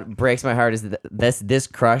know what breaks my heart is that this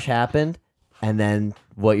crush happened, and then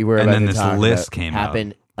what you were And about then to this talk list about came out.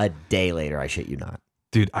 happened a day later. I shit you not.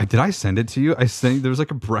 Dude, did I send it to you? I sent there was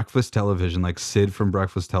like a Breakfast Television, like Sid from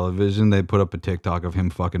Breakfast Television. They put up a TikTok of him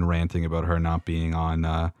fucking ranting about her not being on.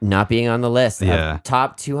 Not being on the list Yeah. of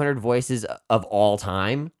top 200 voices of all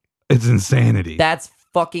time. It's insanity. That's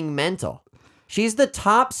fucking mental. She's the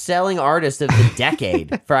top selling artist of the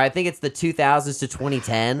decade for I think it's the 2000s to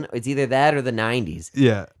 2010. It's either that or the 90s.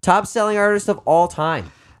 Yeah, Top selling artist of all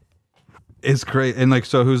time. it's great. And like,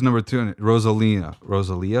 so who's number 2? Rosalia?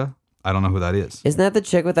 I don't know who that is. Isn't that the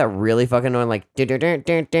chick with that really fucking annoying like it's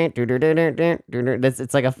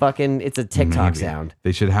like a fucking it's a TikTok Maybe. sound.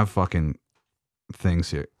 They should have fucking things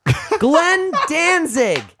here. Glenn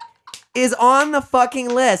Danzig is on the fucking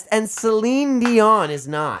list and Celine Dion is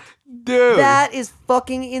not. Dude, That is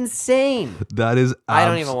fucking insane. that is. I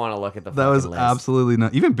don't even want to look at the That fucking was list. absolutely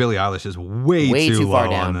not. Even Billie Eilish is way too far low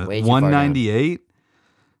down, on way it. too far down. 198.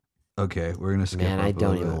 Okay, we're gonna skip. Man, up I a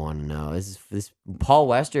don't little even bit. want to know. This Paul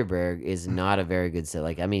Westerberg is not a very good set.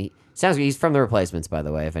 Like, I mean, sounds he's from the Replacements, by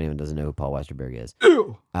the way. If anyone doesn't know who Paul Westerberg is,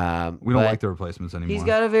 Ew. We don't but like the Replacements anymore. He's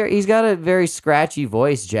got a very scratchy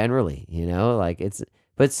voice generally. You know, like it's.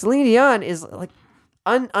 But Celine Dion is like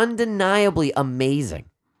undeniably amazing.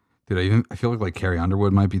 Dude, I feel like Carrie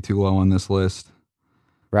Underwood might be too low on this list.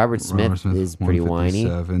 Robert Smith, Robert Smith, is pretty whiny.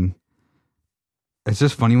 157. It's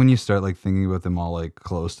just funny when you start like thinking about them all like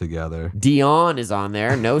close together. Dion is on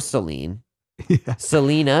there. No Celine. Yeah.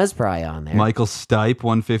 Selena's probably on there. Michael Stipe,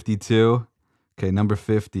 152. Okay, number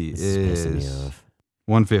 50 This is pissing me is off.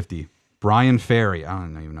 150. Brian Ferry. I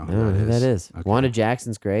don't even know I who don't know that who is. that is. Okay. Wanda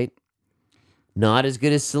Jackson's great. Not as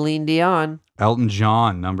good as Celine Dion. Elton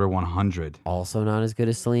John, number 100. Also not as good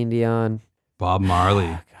as Celine Dion. Bob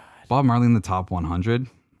Marley. Bob Marley in the top 100?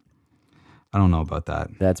 I don't know about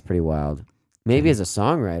that. That's pretty wild. Maybe as a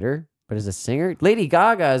songwriter, but as a singer, Lady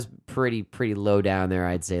Gaga is pretty low down there.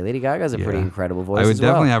 I'd say Lady Gaga's a pretty Yeah. incredible voice. I would as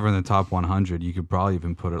well. definitely have her in the top 100. You could probably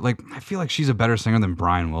even put her like I feel like she's a better singer than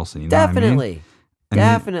Brian Wilson. You know what I mean? Definitely, And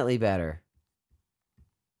definitely better.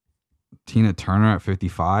 Tina Turner at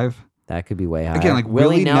 55. That could be way higher. Again, like,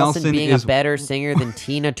 Willie Willie Nelson Nelson being is- a better singer than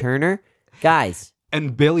Tina Turner, guys.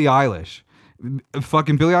 And Billie Eilish.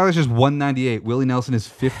 Fucking Billie Eilish is 198. Willie Nelson is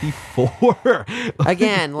 54.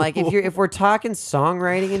 Again, like if we're talking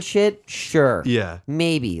songwriting and shit, sure, Yeah.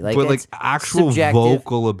 maybe like but like it's actual subjective.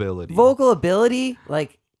 vocal ability. vocal ability,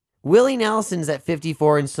 like Willie Nelson's at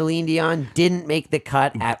 54 and Celine Dion didn't make the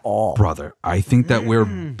cut at all. Brother, I think that we're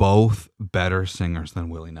both better singers than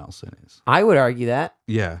Willie Nelson is. I would argue that.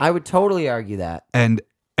 Yeah. I would totally argue that. And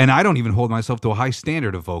I don't even hold myself to a high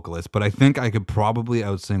standard of vocalist, but I think I could probably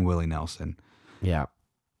outsing Willie Nelson. Yeah.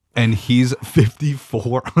 And he's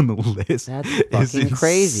 54 on the list. That's It's fucking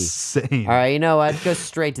crazy. insane. All right, you know what? Go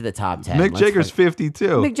straight to the top 10. Mick Jagger's 52.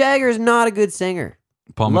 Mick Jagger's not a good singer.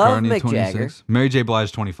 Paul Love McCartney, Mick 26. Jagger. Mary J.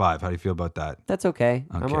 Blige, 25. How do you feel about that? That's okay.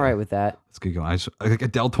 I'm Okay. all right with that. Let's get going. Like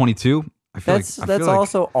Adele, 22. I feel That's like, I feel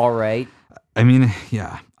also all right. I mean,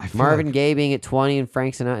 yeah. I feel Marvin like Gaye being at 20 and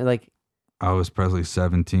Frank Sinatra. Like, Elvis Presley,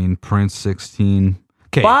 17. Prince, 16.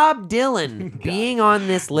 Okay, Bob Dylan being on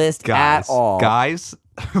this list guys. at all. Guys,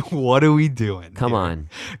 what are we doing? Come here? on.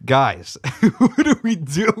 Guys, what are we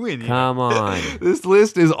doing here? Come on. This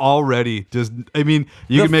list is already just, I mean,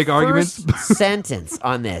 you The can make arguments. first sentence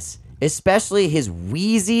on this, especially his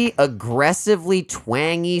wheezy, aggressively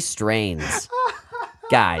twangy strains.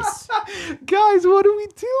 Guys, Guys, what are we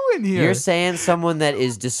doing here? you're saying someone that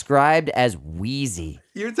is described as wheezy.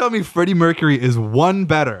 You're telling me Freddie Mercury is one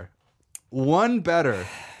better than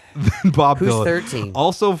Bob Who's Dylan. 13?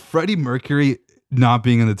 Also, Freddie Mercury not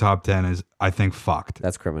being in the top 10 is, I think, fucked.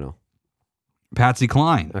 That's criminal. Patsy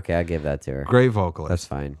Cline, Okay, I'll give that to her. great vocalist. That's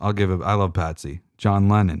fine. I'll give it. I love Patsy. John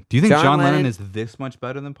Lennon. Do you think John John Lennon Lennon- is this much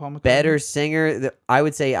better than Paul McCartney? Better singer. I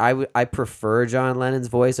would say I prefer John Lennon's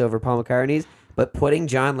voice over Paul McCartney's, but putting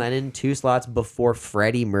John Lennon 2 slots before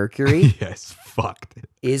Freddie Mercury Yes, fucked.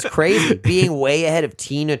 is crazy. Being way ahead of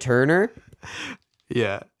Tina Turner.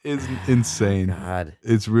 Yeah, it's insane. God.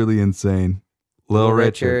 It's really insane. Lil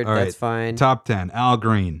Richard. All right. That's fine. Top 10. Al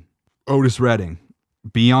Green. Otis Redding.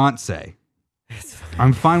 Beyonce.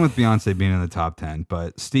 I'm fine with Beyonce being in the top 10,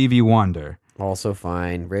 but Stevie Wonder. Also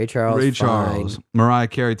fine. Ray Charles. Ray fine. Charles. Mariah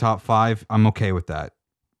Carey, top 5. I'm okay with that.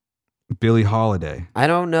 Billie Holiday. I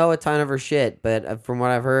don't know a ton of her shit, but from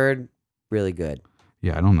what I've heard, really good.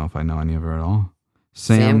 Yeah, I don't know if I know any of her at all.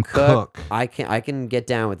 Sam Cooke. I can get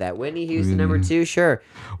down with that. Whitney Houston, number Really? 2, sure.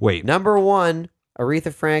 Wait, Number 1,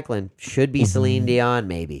 Aretha Franklin. Should be Celine Dion,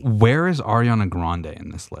 maybe. where is Ariana Grande in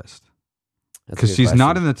this list? That's a Because good she's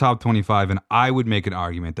not question. in the top 25, and I would make an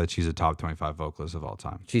argument that she's a top 25 vocalist of all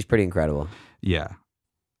time. She's pretty incredible. Yeah,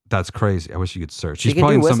 that's crazy. I wish you could search. She She's can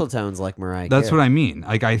probably do in whistle tones like Mariah That's Carey. what I mean.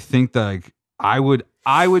 Like, I think that like, I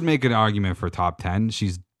would make an argument for top 10.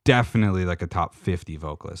 She's definitely like a top 50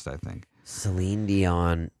 vocalist, I think. Celine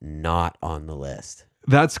Dion not on the list.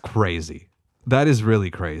 That's crazy. That is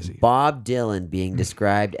really crazy. Bob Dylan being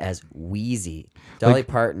described as wheezy. Dolly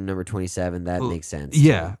Parton, number 27. That makes sense.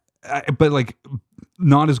 Yeah. But like,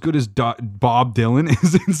 not as good as Bob Dylan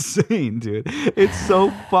is insane, dude. It's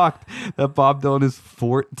so fucked that Bob Dylan is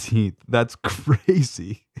 14th. That's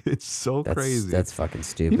crazy. It's so crazy. That's fucking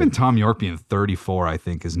stupid. Even Tom York being 34, I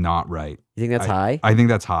think, is not right. You think that's high? I think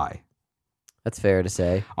that's high. That's fair to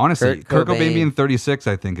say. Honestly, Kurt Cobain Cobain being 36,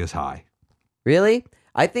 I think, is high. Really?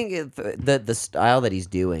 I think the style that he's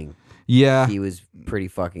doing, Yeah. he was pretty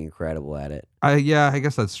fucking incredible at it. I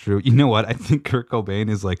guess that's true. You know what? I think Kurt Cobain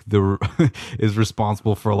is like is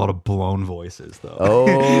responsible for a lot of blown voices, though.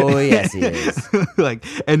 Oh, yes, he is. Like,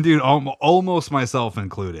 and dude, almost myself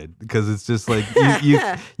included, because it's just like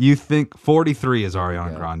you think 43 is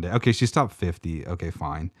Ariana Grande. Okay, she's top 50. Okay,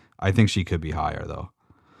 fine. I think she could be higher though,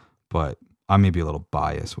 but I may be a little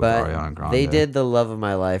biased with But Ariana Grande. they did the love of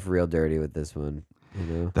my life real dirty with this one. You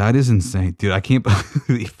know? That is insane, dude. I can't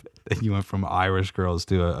believe that you went from Irish girls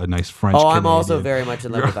to a nice French. Oh, I'm also Canadian. very much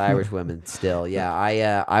in love with Irish women still. Yeah,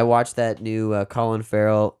 I watched that new Colin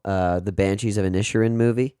Farrell, The Banshees of Inisherin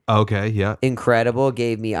movie. Okay, yeah. Incredible.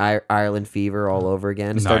 Gave me Ireland fever all over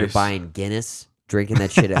again. Started Nice. buying Guinness, drinking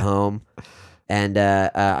that shit at home. And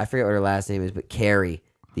I forget what her last name is, but Carrie,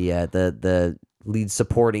 the lead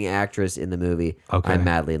supporting actress in the movie. Okay. I'm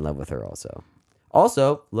madly in love with her also.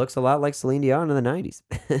 Also, looks a lot like Celine Dion in the 90s.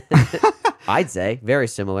 I'd say. Very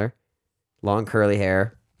similar. Long curly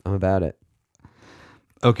hair. I'm about it.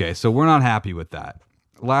 Okay, so we're not happy with that.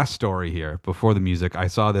 Last story here before the music. I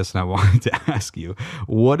saw this and I wanted to ask you,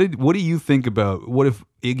 what do you think about what if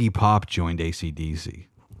Iggy Pop joined AC/DC?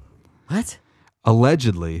 What?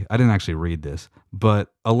 Allegedly, I didn't actually read this,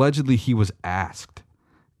 but allegedly he was asked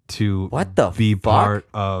to What the be fuck? part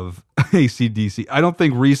of AC/DC. I don't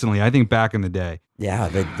think recently. I think back in the day. Yeah,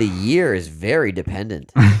 the year is very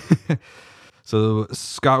dependent. So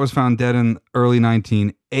Scott was found dead in early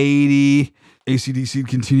 1980. AC/DC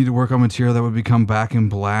continued to work on material that would become Back in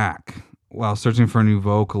Black while searching for a new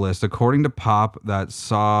vocalist. According to Pop, that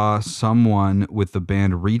saw someone with the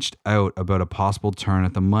band reached out about a possible turn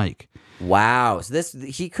at the mic. Wow. So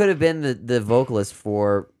he could have been the vocalist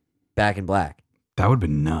for Back in Black. That would have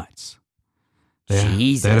been nuts.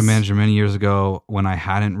 Jesus. They had a manager many years ago when I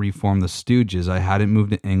hadn't reformed the Stooges. I hadn't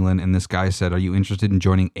moved to England, and this guy said, "Are you interested in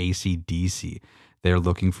joining AC/DC? They're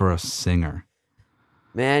looking for a singer."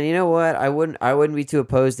 Man, you know what? I wouldn't be too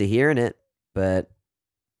opposed to hearing it, but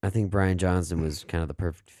I think Brian Johnson was kind of the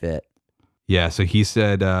perfect fit. Yeah, so he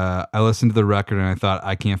said, I listened to the record and I thought,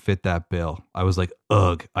 I can't fit that bill. I was like,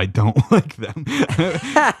 ugh, I don't like them.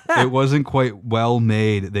 It wasn't quite well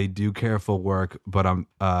made. They do careful work, but I'm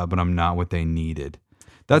not what they needed.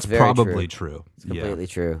 That's very probably true. It's completely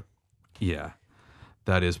true. Yeah,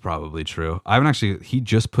 that is probably true. I haven't actually, he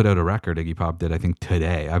just put out a record, Iggy Pop did, I think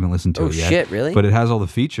today. I haven't listened to it yet. Oh shit, really? But it has all the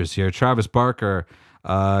features here. Travis Barker,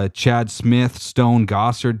 Chad Smith, Stone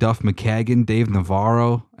Gossard, Duff McKagan, Dave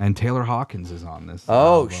Navarro, and Taylor Hawkins is on this.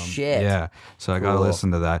 Oh, album. shit. Yeah, so I gotta Cool. listen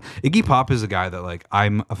to that. Iggy Pop is a guy that like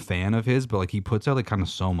I'm a fan of his, but like he puts out like kind of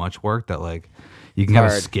so much work that like you can kind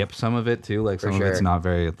of Hard. skip some of it too. Like For some of it's sure. not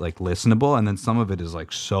very like listenable, and then some of it is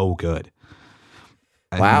like so good.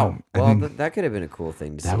 I Wow. think- I Well, think that could have been a cool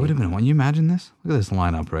thing to see. that would have been. Can you imagine this? Look at this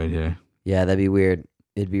lineup right here. Yeah, that'd be weird.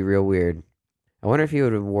 It'd be real weird. I wonder if he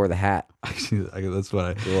would have wore the hat, Actually, that's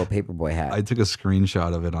what the little paperboy hat. I took a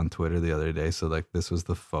screenshot of it on Twitter the other day. So like this was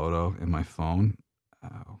the photo in my phone.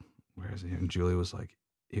 Where is it? And Julie was like,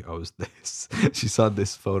 "Oh, was this?" She saw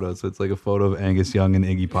this photo. So it's like a photo of Angus Young and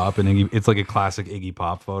Iggy Pop, and it's like a classic Iggy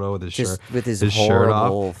Pop photo with his Just shirt, with his shirt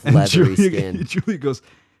horrible off, and leathery skin. Julie goes,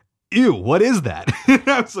 "Ew, what is that?" And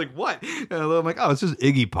I was like, "What?" And I'm like, "Oh, it's just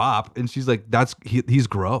Iggy Pop." And she's like, he's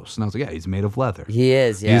gross." And I was like, "Yeah, he's made of leather. He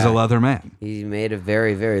is, yeah. He's a leather man." He's made of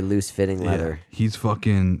very, very loose-fitting leather. Yeah, he's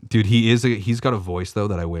fucking dude. He's got a voice though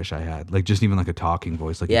that I wish I had. Like just even like a talking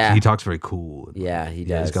voice. Like Yeah. he talks very cool. And, Yeah, he he's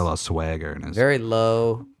does. got a lot of swagger in his. Very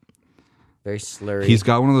low, very slurry. He's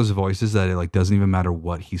got one of those voices that it like doesn't even matter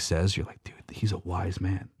what he says. You're like, dude, he's a wise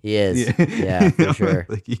man. He is. Yeah, for sure.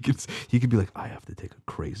 Like he could be like, I have to take a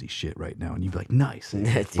crazy shit right now, and you'd be like, nice. And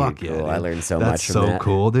Dude, fuck yeah, cool. dude. I learned so That's much from so that.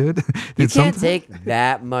 cool, dude. You Dude, can't sometimes- take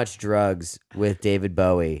that much drugs with David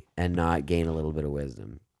Bowie and not gain a little bit of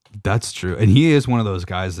wisdom. That's true, and he is one of those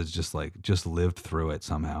guys that's just lived through it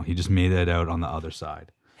somehow. He just made it out on the other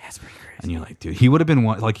side. That's pretty crazy. And you're like, dude, he would have been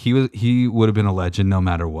one. Like he would have been a legend no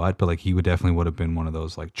matter what. But like he would have been one of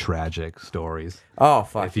those like tragic stories. Oh,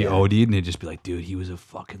 fuck If he yeah. OD'd, and they'd just be like, dude, he was a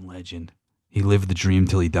fucking legend. He lived the dream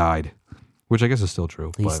till he died, which I guess is still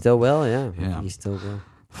true. He but still will, yeah. Yeah. He still will.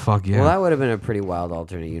 fuck yeah, Well, that would have been a pretty wild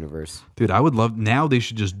alternate universe. dude. I would love. Now they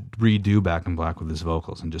should just redo Back in Black with his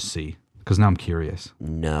vocals and just see. Because now I'm curious.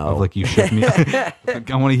 No. Of like you shook me. I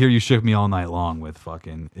want to hear you shook me all night long with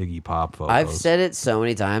fucking Iggy Pop vocals. I've said it so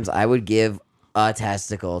many times. I would give a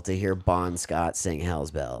testicle to hear Bon Scott sing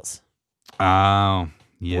Hell's Bells. Oh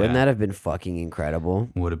yeah. Wouldn't that have been fucking incredible?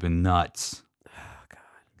 would have been nuts.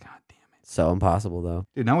 God damn it. So impossible, though.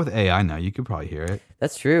 Dude, now with AI now, you could probably hear it.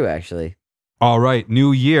 That's true, actually. All right,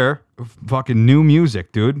 new year, fucking new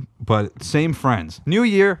music, dude. But same friends. New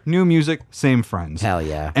year, new music, same friends. Hell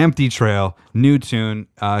yeah. Empty Trail, new tune,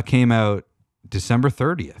 came out December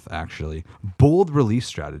 30th, actually. Bold release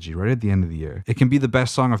strategy right at the end of the year. It can be the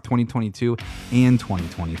best song of 2022 and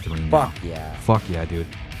 2023. now. Fuck yeah. Fuck yeah, dude.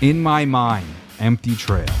 In my mind, Empty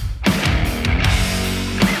Trail.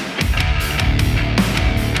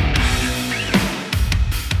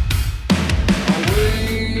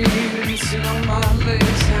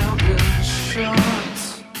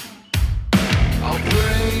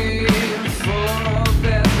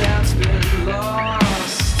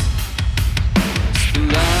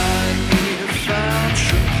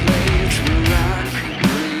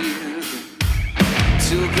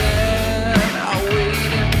 Till then, I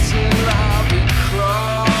wait until I've been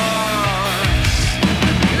crossed.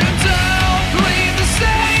 And I'll bleed the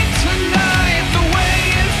same tonight. The way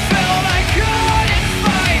it felt, I couldn't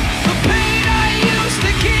fight the pain I used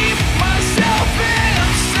to keep myself in.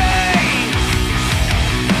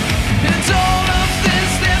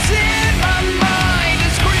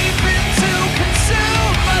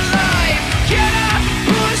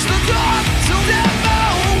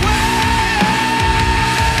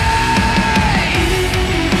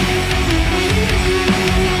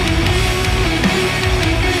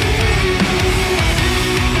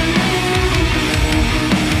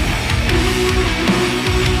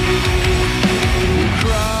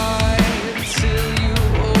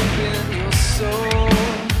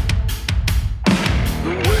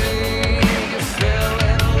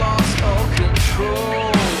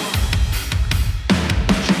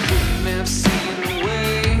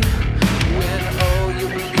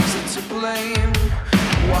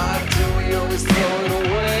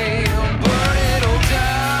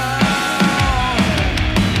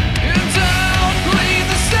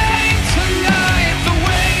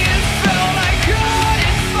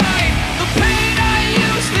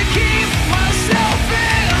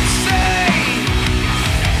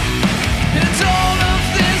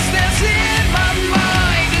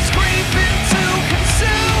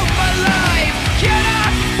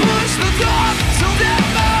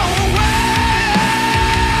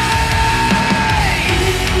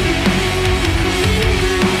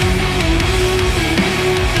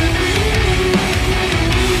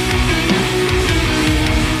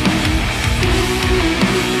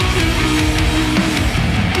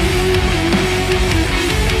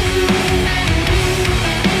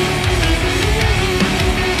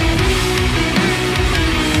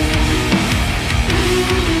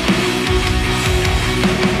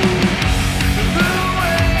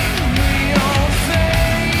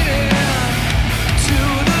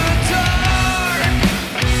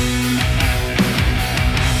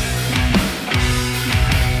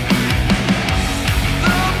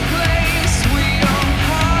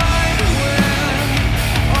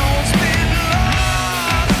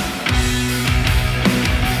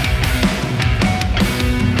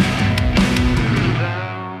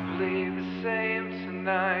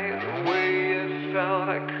 felt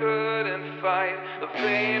I couldn't fight the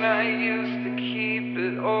pain I used to keep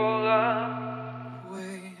it all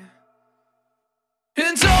away.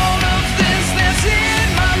 And all of this that's in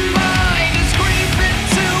my mind is creeping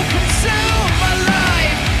to consume my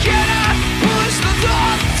life. Can I push the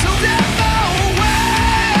thoughts of death away?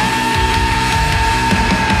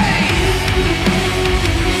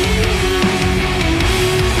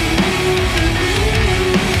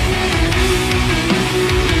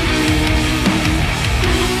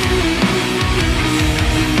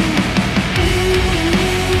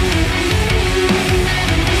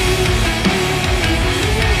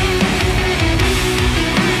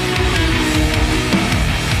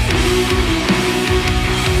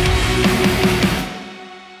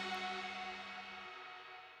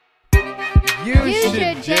 You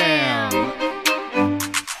should jam.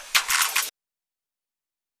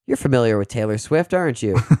 You're familiar with Taylor Swift, aren't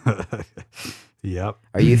you? Yep.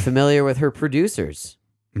 Are you familiar with her producers?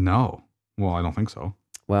 No. Well, I don't think so.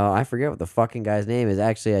 Well, I forget what the fucking guy's name is.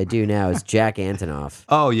 Actually, I do now. It's Jack Antonoff.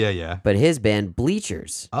 Oh, yeah. But his band,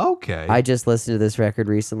 Bleachers. Okay. I just listened to this record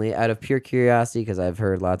recently out of pure curiosity because I've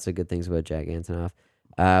heard lots of good things about Jack Antonoff.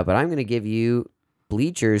 But I'm going to give you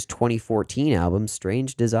Bleachers' 2014 album,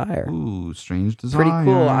 Strange Desire. Ooh, Strange Desire. Pretty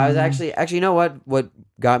cool. I was actually, you know what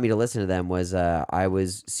got me to listen to them was I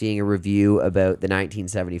was seeing a review about the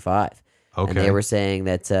 1975. Okay. And they were saying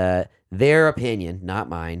that their opinion, not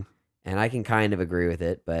mine, and I can kind of agree with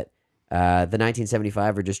it, but the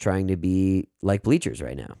 1975 are just trying to be like Bleachers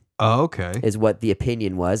right now. Oh, okay. Is what the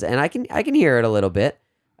opinion was, and I can hear it a little bit.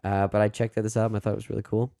 But I checked out this album. I thought it was really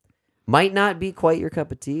cool. Might not be quite your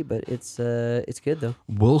cup of tea, but it's good though.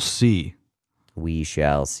 We'll see. We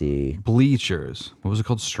shall see. Bleachers. What was it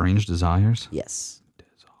called? Strange Desires? Yes.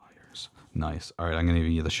 Desires. Nice. All right, I'm going to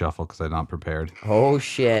give you the shuffle because I'm not prepared. Oh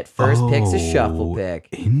shit! First pick's a shuffle pick.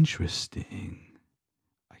 Interesting.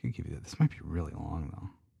 I could give you that. This might be really long though.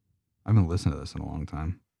 I haven't listened to this in a long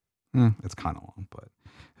time. It's kind of long, but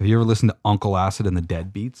have you ever listened to Uncle Acid and the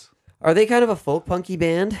Deadbeats? Are they kind of a folk punky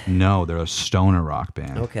band? No, they're a stoner rock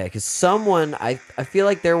band. Okay, because someone, I feel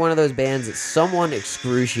like they're one of those bands that someone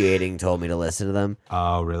excruciating told me to listen to them.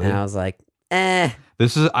 Oh, really? And I was like, I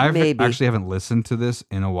maybe. actually haven't listened to this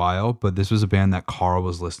in a while, but this was a band that Carl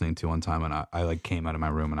was listening to one time, and I like came out of my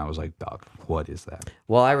room and I was like, Doc, what is that?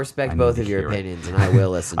 Well, I respect I both need of to your hear it. opinions, and I will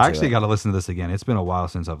listen to I actually it. got to listen to this again. It's been a while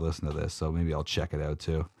since I've listened to this, so maybe I'll check it out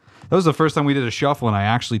too. That was the first time we did a shuffle, and I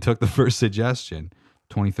actually took the first suggestion.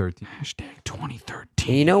 2013. Hashtag 2013.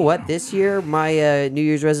 And you know what? This year, my New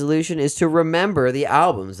Year's resolution is to remember the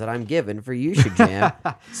albums that I'm given for You Should Jam,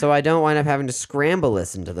 so I don't wind up having to scramble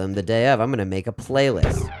listen to them the day of. I'm going to make a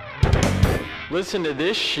playlist. Listen to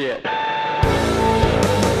this shit.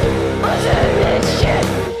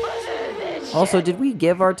 Also, did we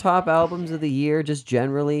give our top albums of the year just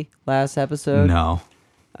generally last episode? No,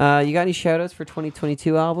 You got any shout-outs for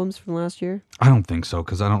 2022 albums from last year? I don't think so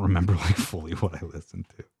because I don't remember like fully what I listened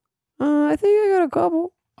to. I think I got a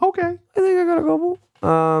couple. Okay.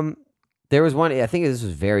 There was one, I think this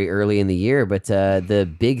was very early in the year, but the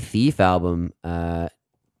Big Thief album,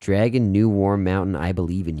 Dragon New Warm Mountain, I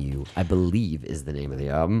Believe in You, I believe is the name of the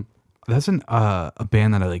album. That's a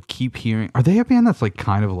band that I like keep hearing. Are they a band that's like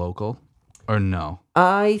kind of local or no?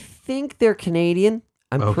 I think they're Canadian.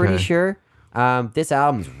 I'm pretty Okay. sure. This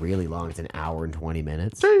album's really long. It's an hour and 20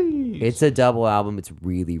 minutes. Jeez. It's a double album. It's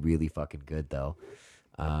really, really fucking good though.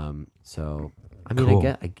 So I mean,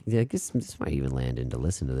 Cool. I guess this might even land in to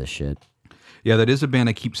listen to this shit. Yeah, that is a band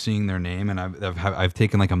I keep seeing their name, and I've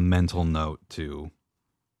taken like a mental note to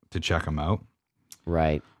check them out.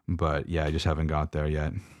 Right. But yeah, I just haven't got there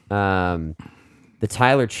yet. The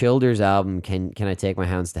Tyler Childers album, Can I Take My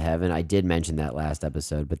Hounds to Heaven? I did mention that last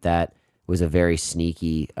episode, but that was a very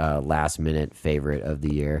sneaky last minute favorite of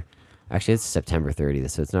the year. Actually, it's September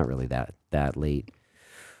 30th, so it's not really that late.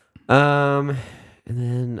 And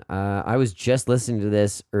then I was just listening to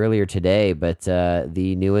this earlier today, but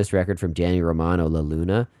the newest record from Danny Romano, La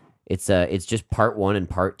Luna, it's just part 1 and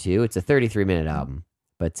part 2. It's a 33-minute album,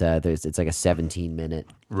 but it's like a 17-minute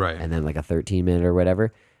Right. and then like a 13-minute or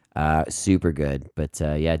whatever. Super good. But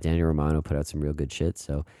yeah, Danny Romano put out some real good shit,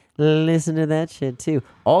 so listen to that shit too.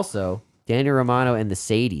 Also, Danny Romano and the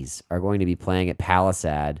Sadies are going to be playing at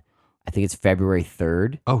Palisade. I think it's February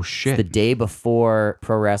 3rd. Oh It's shit. the day before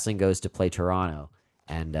pro wrestling goes to play Toronto.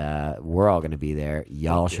 And we're all going to be there.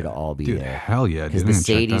 Y'all should all be Dude, there. hell yeah. Because dude. the I'm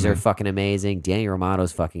gonna check Sadies that are out. fucking amazing. Danny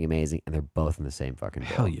Romano's fucking amazing. And they're both in the same fucking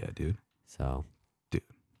bill. Hell yeah, dude. So Dude,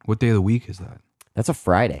 what day of the week is that? that's a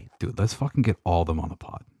Friday. Dude, let's fucking get all of them on the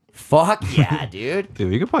pod. Fuck yeah, dude. Dude,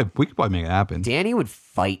 we could probably make it happen. Danny would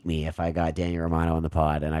fight me if I got Danny Romano on the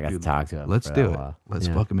pod and I got to talk to him. Let's for do that it. while. Let's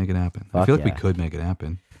Yeah. fucking make it happen. I Fuck feel like we yeah. could make it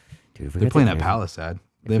happen. Dude, if we They're got playing to at interview- Palace ad.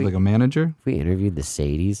 They have we- like a manager. If we interviewed the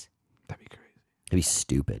Sadies, That'd be crazy. it'd be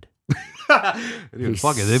stupid. Dude,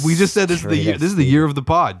 fuck it. We just said this is the Straight year. up This is the year of the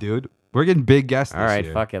pod, dude. We're getting big guests. All this right,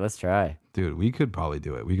 year. fuck it. Let's try. Dude, we could probably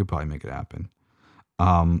do it. We could probably make it happen.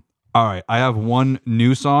 All right, I have one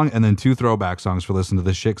new song and then 2 throwback songs for listen to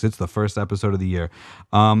this shit 'cause it's the first episode of the year.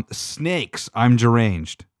 Snakes, I'm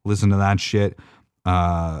Deranged. Listen to that shit.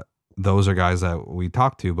 Those are guys that we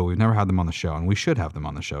talked to, but we've never had them on the show, and we should have them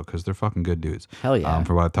on the show because they're fucking good dudes. Hell yeah.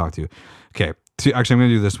 For what I've talked to. Okay, actually, I'm going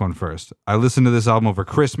to do this one first. I listened to this album over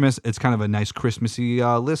Christmas. It's kind of a nice Christmassy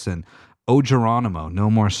listen. Oh, Geronimo, No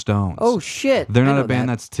More Stones. Oh shit! They're I not know a band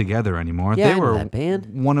that. that's together anymore. Yeah, they I know were that band.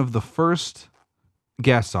 one of the first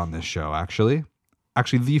guests on this show, actually.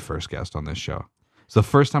 Actually, the first guest on this show. It's the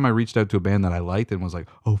first time I reached out to a band that I liked and was like,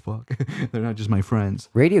 oh, fuck. They're not just my friends.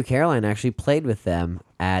 Radio Caroline actually played with them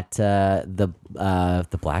at the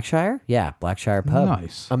Blackshire. Yeah, Blackshire pub.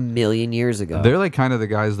 Nice. A million years ago. They're like kind of the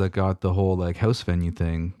guys that got the whole like house venue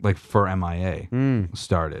thing, like for MIA Mm.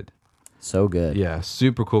 started. So good. Yeah,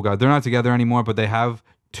 super cool guy. They're not together anymore, but they have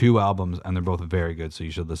 2 albums and they're both very good, so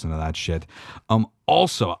you should listen to that shit.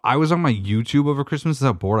 Also, I was on my YouTube over Christmas. That's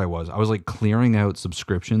how bored I was. I was like clearing out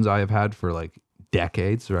subscriptions I have had for like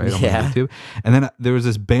decades, right? On Yeah. my YouTube. And then there was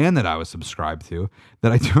this band that I was subscribed to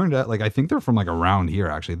that I turned out, like, I think they're from like around here,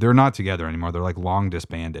 actually. They're not together anymore. They're like long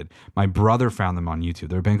disbanded. My brother found them on YouTube.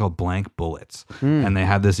 They're a band called Blank Bullets. And they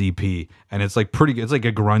had this EP. And it's like pretty good. It's like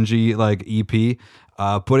a grungy like EP.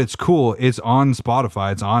 But it's cool. It's on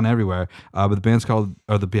Spotify. It's on everywhere. But the band's called,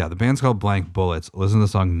 the band's called Blank Bullets. Listen to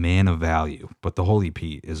the song Man of Value. But the whole EP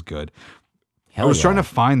is good. Hell I was yeah. trying to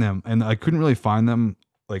find them, and I couldn't really find them.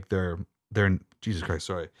 Like they're Jesus Christ,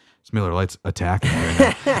 sorry, it's Miller Lite's attacking me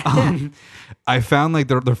right now. I found like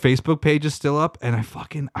their Facebook page is still up, and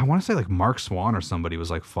I want to say like Mark Swan or somebody was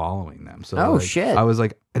like following them. So Oh, like, shit. I was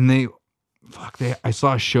like, and I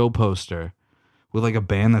saw a show poster with like a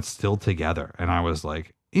band that's still together, and I was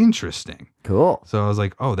like, interesting. Cool. So I was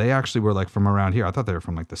like, oh, they actually were like from around here. I thought they were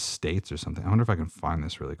from like the States or something. I wonder if I can find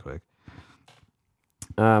this really quick.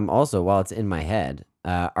 Also, while it's in my head,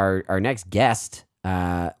 our next guest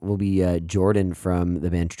will be Jordan from the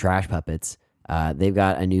band Trash Puppets. They've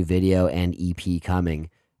got a new video and EP coming.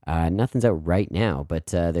 Nothing's out right now, but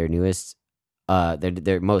their newest,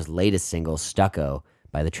 their most latest single, Stucco,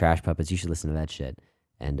 by the Trash Puppets. You should listen to that shit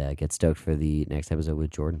and get stoked for the next episode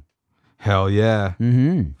with Jordan. Hell yeah.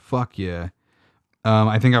 Mm-hmm. Fuck yeah.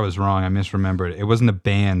 I think I was wrong. I misremembered. It wasn't a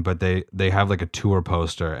band, but they have like a tour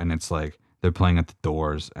poster, and it's like they're playing at the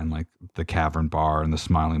Doors and like the Cavern Bar and the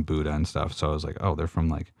Smiling Buddha and stuff. So I was like, oh, they're from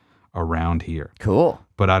like around here. Cool.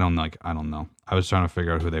 But I don't know. I was trying to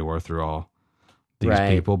figure out who they were through all these Right.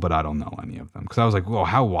 people, but I don't know any of them. Because I was like, well,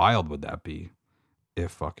 how wild would that be if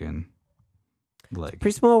fucking like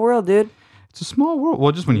Pretty small world, dude. it's a small world.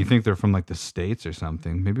 Well, just when you think they're from like the States or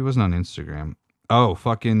something. Maybe it wasn't on Instagram. Oh,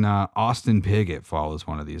 fucking Austin Piggott follows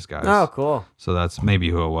one of these guys. Oh, cool. So that's maybe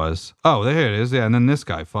who it was. Oh, there it is. Yeah, and then this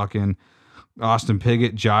guy, fucking Austin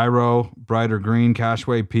Piggott, Gyro, Brighter Green,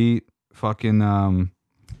 Cashway Pete, fucking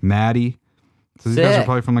Maddie. So these guys are Sick.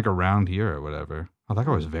 probably from like around here or whatever. Oh, that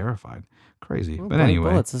guy was verified. Crazy. Well, But Blank anyway,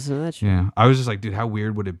 Bullets, listen to that shit. yeah. I was just like, dude, how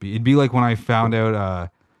weird would it be? It'd be like when I found out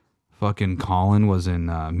fucking Colin was in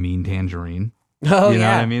Mean Tangerine. Oh, You know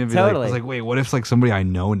yeah. what I mean? It'd be Totally. like, I was like, wait, what if like somebody I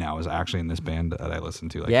know now is actually in this band that I listened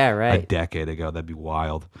to like Yeah, a right. decade ago? That'd be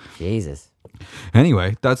wild. Jesus.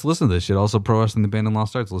 Anyway, that's listen to this shit. Also, Pro Wrestling, the Band and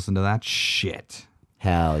Lost Arts. Listen to that shit.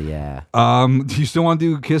 Hell yeah. Do you still want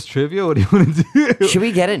to do Kiss trivia? What do you want to do? Should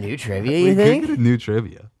we get a new trivia, we you could think? get a new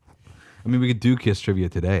trivia. I mean, we could do Kiss trivia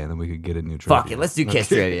today, and then we could get a new trivia. Fuck it, let's do Kiss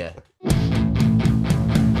trivia.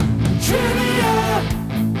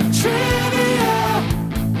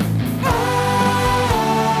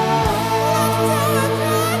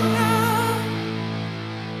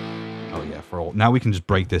 Oh yeah, for old. Now we can just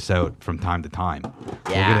break this out from time to time. We'll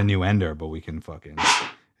Yeah. get a new ender, but we can fucking,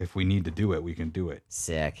 if we need to do it, we can do it.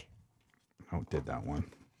 Sick. Oh, did that one.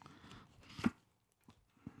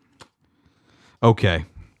 Okay.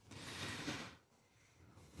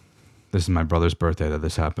 This is my brother's birthday that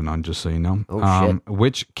this happened on, just so you know. Oh, shit.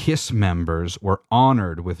 Which KISS members were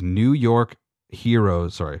honored with New York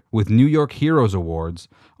Heroes Awards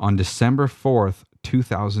on December 4th,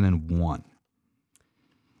 2001?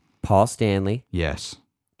 Paul Stanley, Yes.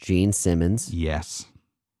 Gene Simmons, Yes.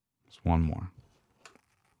 There's one more.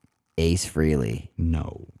 Ace Frehley,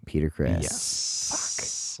 No. Peter Criss.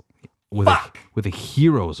 Yes. With a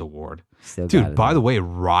Heroes Award. Still got Dude, it, by though. the way,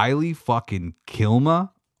 Riley fucking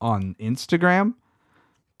Kilma on Instagram,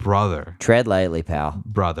 brother, Tread lightly, pal.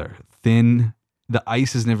 thin. The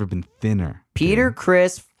ice has never been thinner. Peter dude.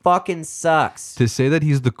 Criss fucking sucks. To say that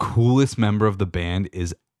he's the coolest member of the band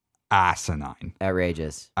is asinine.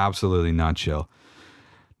 Outrageous. Absolutely not chill.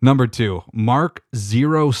 Number 2, Mark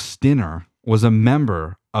Zero Stinner was a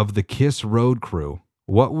member of the Kiss Road Crew.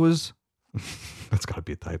 What was... That's got to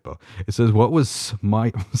be a typo. It says, what was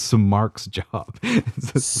Samark's job? It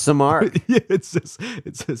says, Samark. Yeah, it says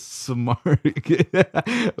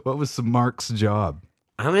Samark. What was Samark's job?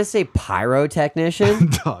 I'm going to say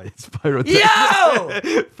pyrotechnician. Duh, it's pyrotechnician.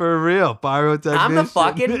 Yo! For real, pyrotechnician. I'm the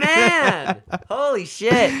fucking man. Holy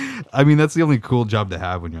shit. I mean, that's the only cool job to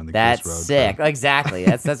have when you're on the That's Kiss Road. sick. Exactly.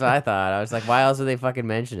 That's what I thought. I was like, why else would they fucking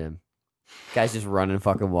mention him? Guy's just running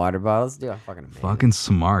fucking water bottles. Dude, I'm fucking amazing. Fucking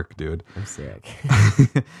Samark, dude. I'm sick.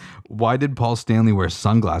 Why did Paul Stanley wear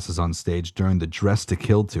sunglasses on stage during the Dress to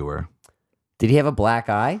Kill tour? Did he have a black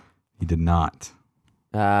eye? He did not.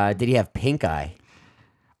 Did he have pink eye?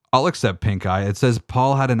 I'll accept pink eye. It says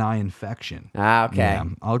Paul had an eye infection. Ah, okay. Yeah,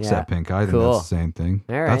 I'll accept Yeah. pink eye. I think Cool. that's the same thing.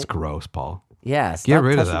 All That's right. gross, Paul. Yeah. Get stop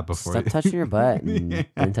rid of touching- that before Stop you- touching your butt and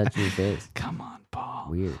then touching your face. Come on, Paul.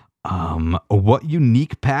 Weird. What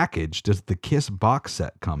unique package does the Kiss box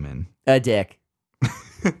set come in? A dick.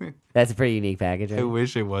 That's a pretty unique package. I Right?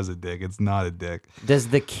 wish it was a dick. It's not a dick. Does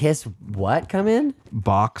the Kiss what come in?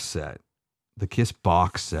 Box set. The Kiss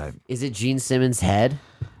box set. Is it Gene Simmons' head?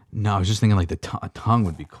 No, I was just thinking like a tongue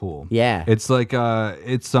would be cool. Yeah. It's like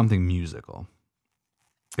it's something musical.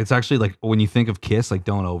 It's actually like when you think of Kiss, like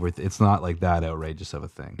don't it's not like that outrageous of a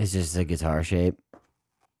thing. It's just a guitar shape.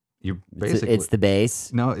 You basically It's the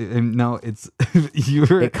bass. no, it's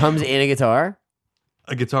you're It comes in a guitar.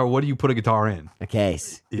 a guitar. What do you put a guitar in? A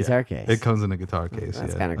case. Yeah. Guitar case. It comes in a guitar case.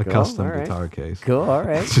 That's yeah. kinda A cool. custom All right. guitar case. Cool. All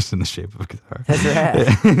right. It's just in the shape of a guitar. That's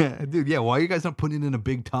rad. Dude, yeah. Why are you guys not putting it in a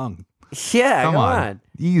big tongue? Yeah. Come Come on. on.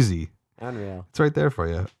 Easy. Unreal. It's right there for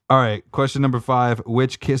you. All right. Question number 5.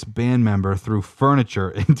 Which Kiss band member threw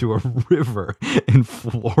furniture into a river in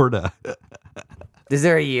Florida? Is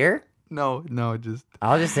there a year? No, just.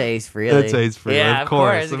 I'll just say Ace Frehley. That's Ace Frehley. Yeah, of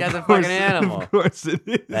course. The of guy's a course, fucking animal. Of course it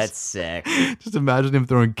is. That's sick. Just imagine him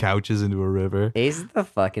throwing couches into a river. Ace is the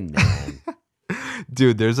fucking man.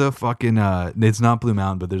 Dude, there's a fucking it's not Blue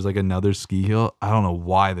Mountain, but there's like another ski hill. I don't know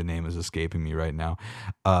why the name is escaping me right now.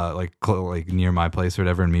 Like near my place or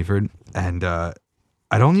whatever in Meaford. And I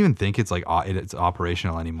don't even think it's like it's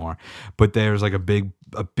operational anymore. But there's like a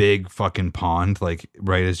big fucking pond like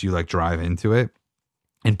right as you like drive into it.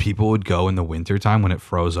 And people would go in the wintertime when it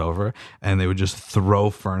froze over and they would just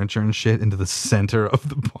throw furniture and shit into the center of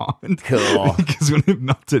the pond. Cool. Because when it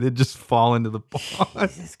melted, it'd just fall into the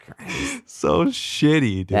pond. Jesus Christ. So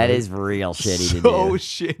shitty, dude. That is real shitty to so do.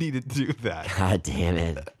 shitty to do that. God damn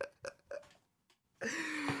it.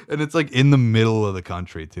 And it's like in the middle of the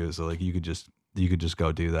country too. So like you could just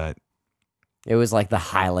go do that. It was like the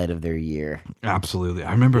highlight of their year. Absolutely.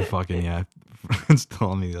 I remember fucking friends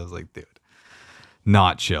telling me, I was like, dude,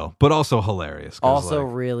 not chill, but also hilarious. 'cause, Also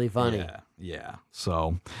like, really funny. Yeah.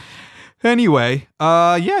 So anyway,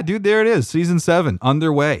 dude, there it is. Season 7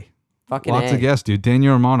 underway. Fucking Lots A. of guests, dude.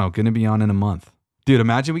 Daniel Romano gonna be on in a month. Dude,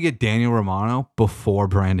 imagine we get Daniel Romano before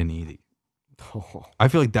Brandon Eady. I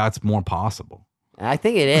feel like that's more possible. I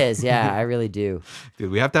think it is. Yeah, I really do.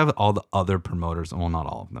 Dude, we have to have all the other promoters. Well, not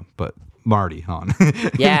all of them, but Marty on.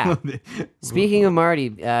 Yeah. Speaking of Marty,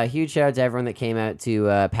 huge shout out to everyone that came out to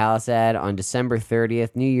Palisade on December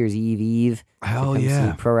 30th, New Year's Eve. Hell to come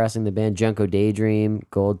yeah. see Pro Wrestling, the band Junko Daydream,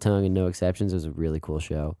 Gold Tongue, and No Exceptions. It was a really cool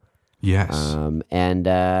show. Yes. And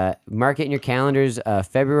mark it in your calendars.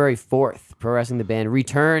 February 4th, Pro Wrestling, the band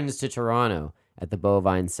returns to Toronto at the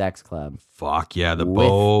Bovine Sex Club Fuck yeah, the with-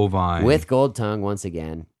 Bovine. with Gold Tongue once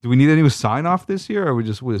again. Do we need any sign off this year, or we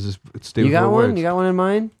just what is this? Stay You with got what one? works? You got one in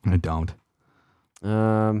mind? I don't.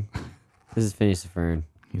 This is Phineas the Fern.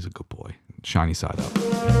 He's a good boy. Shiny side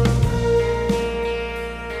up.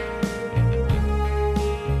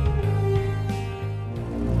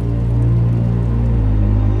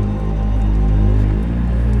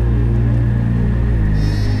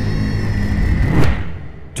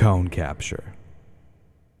 Tone capture.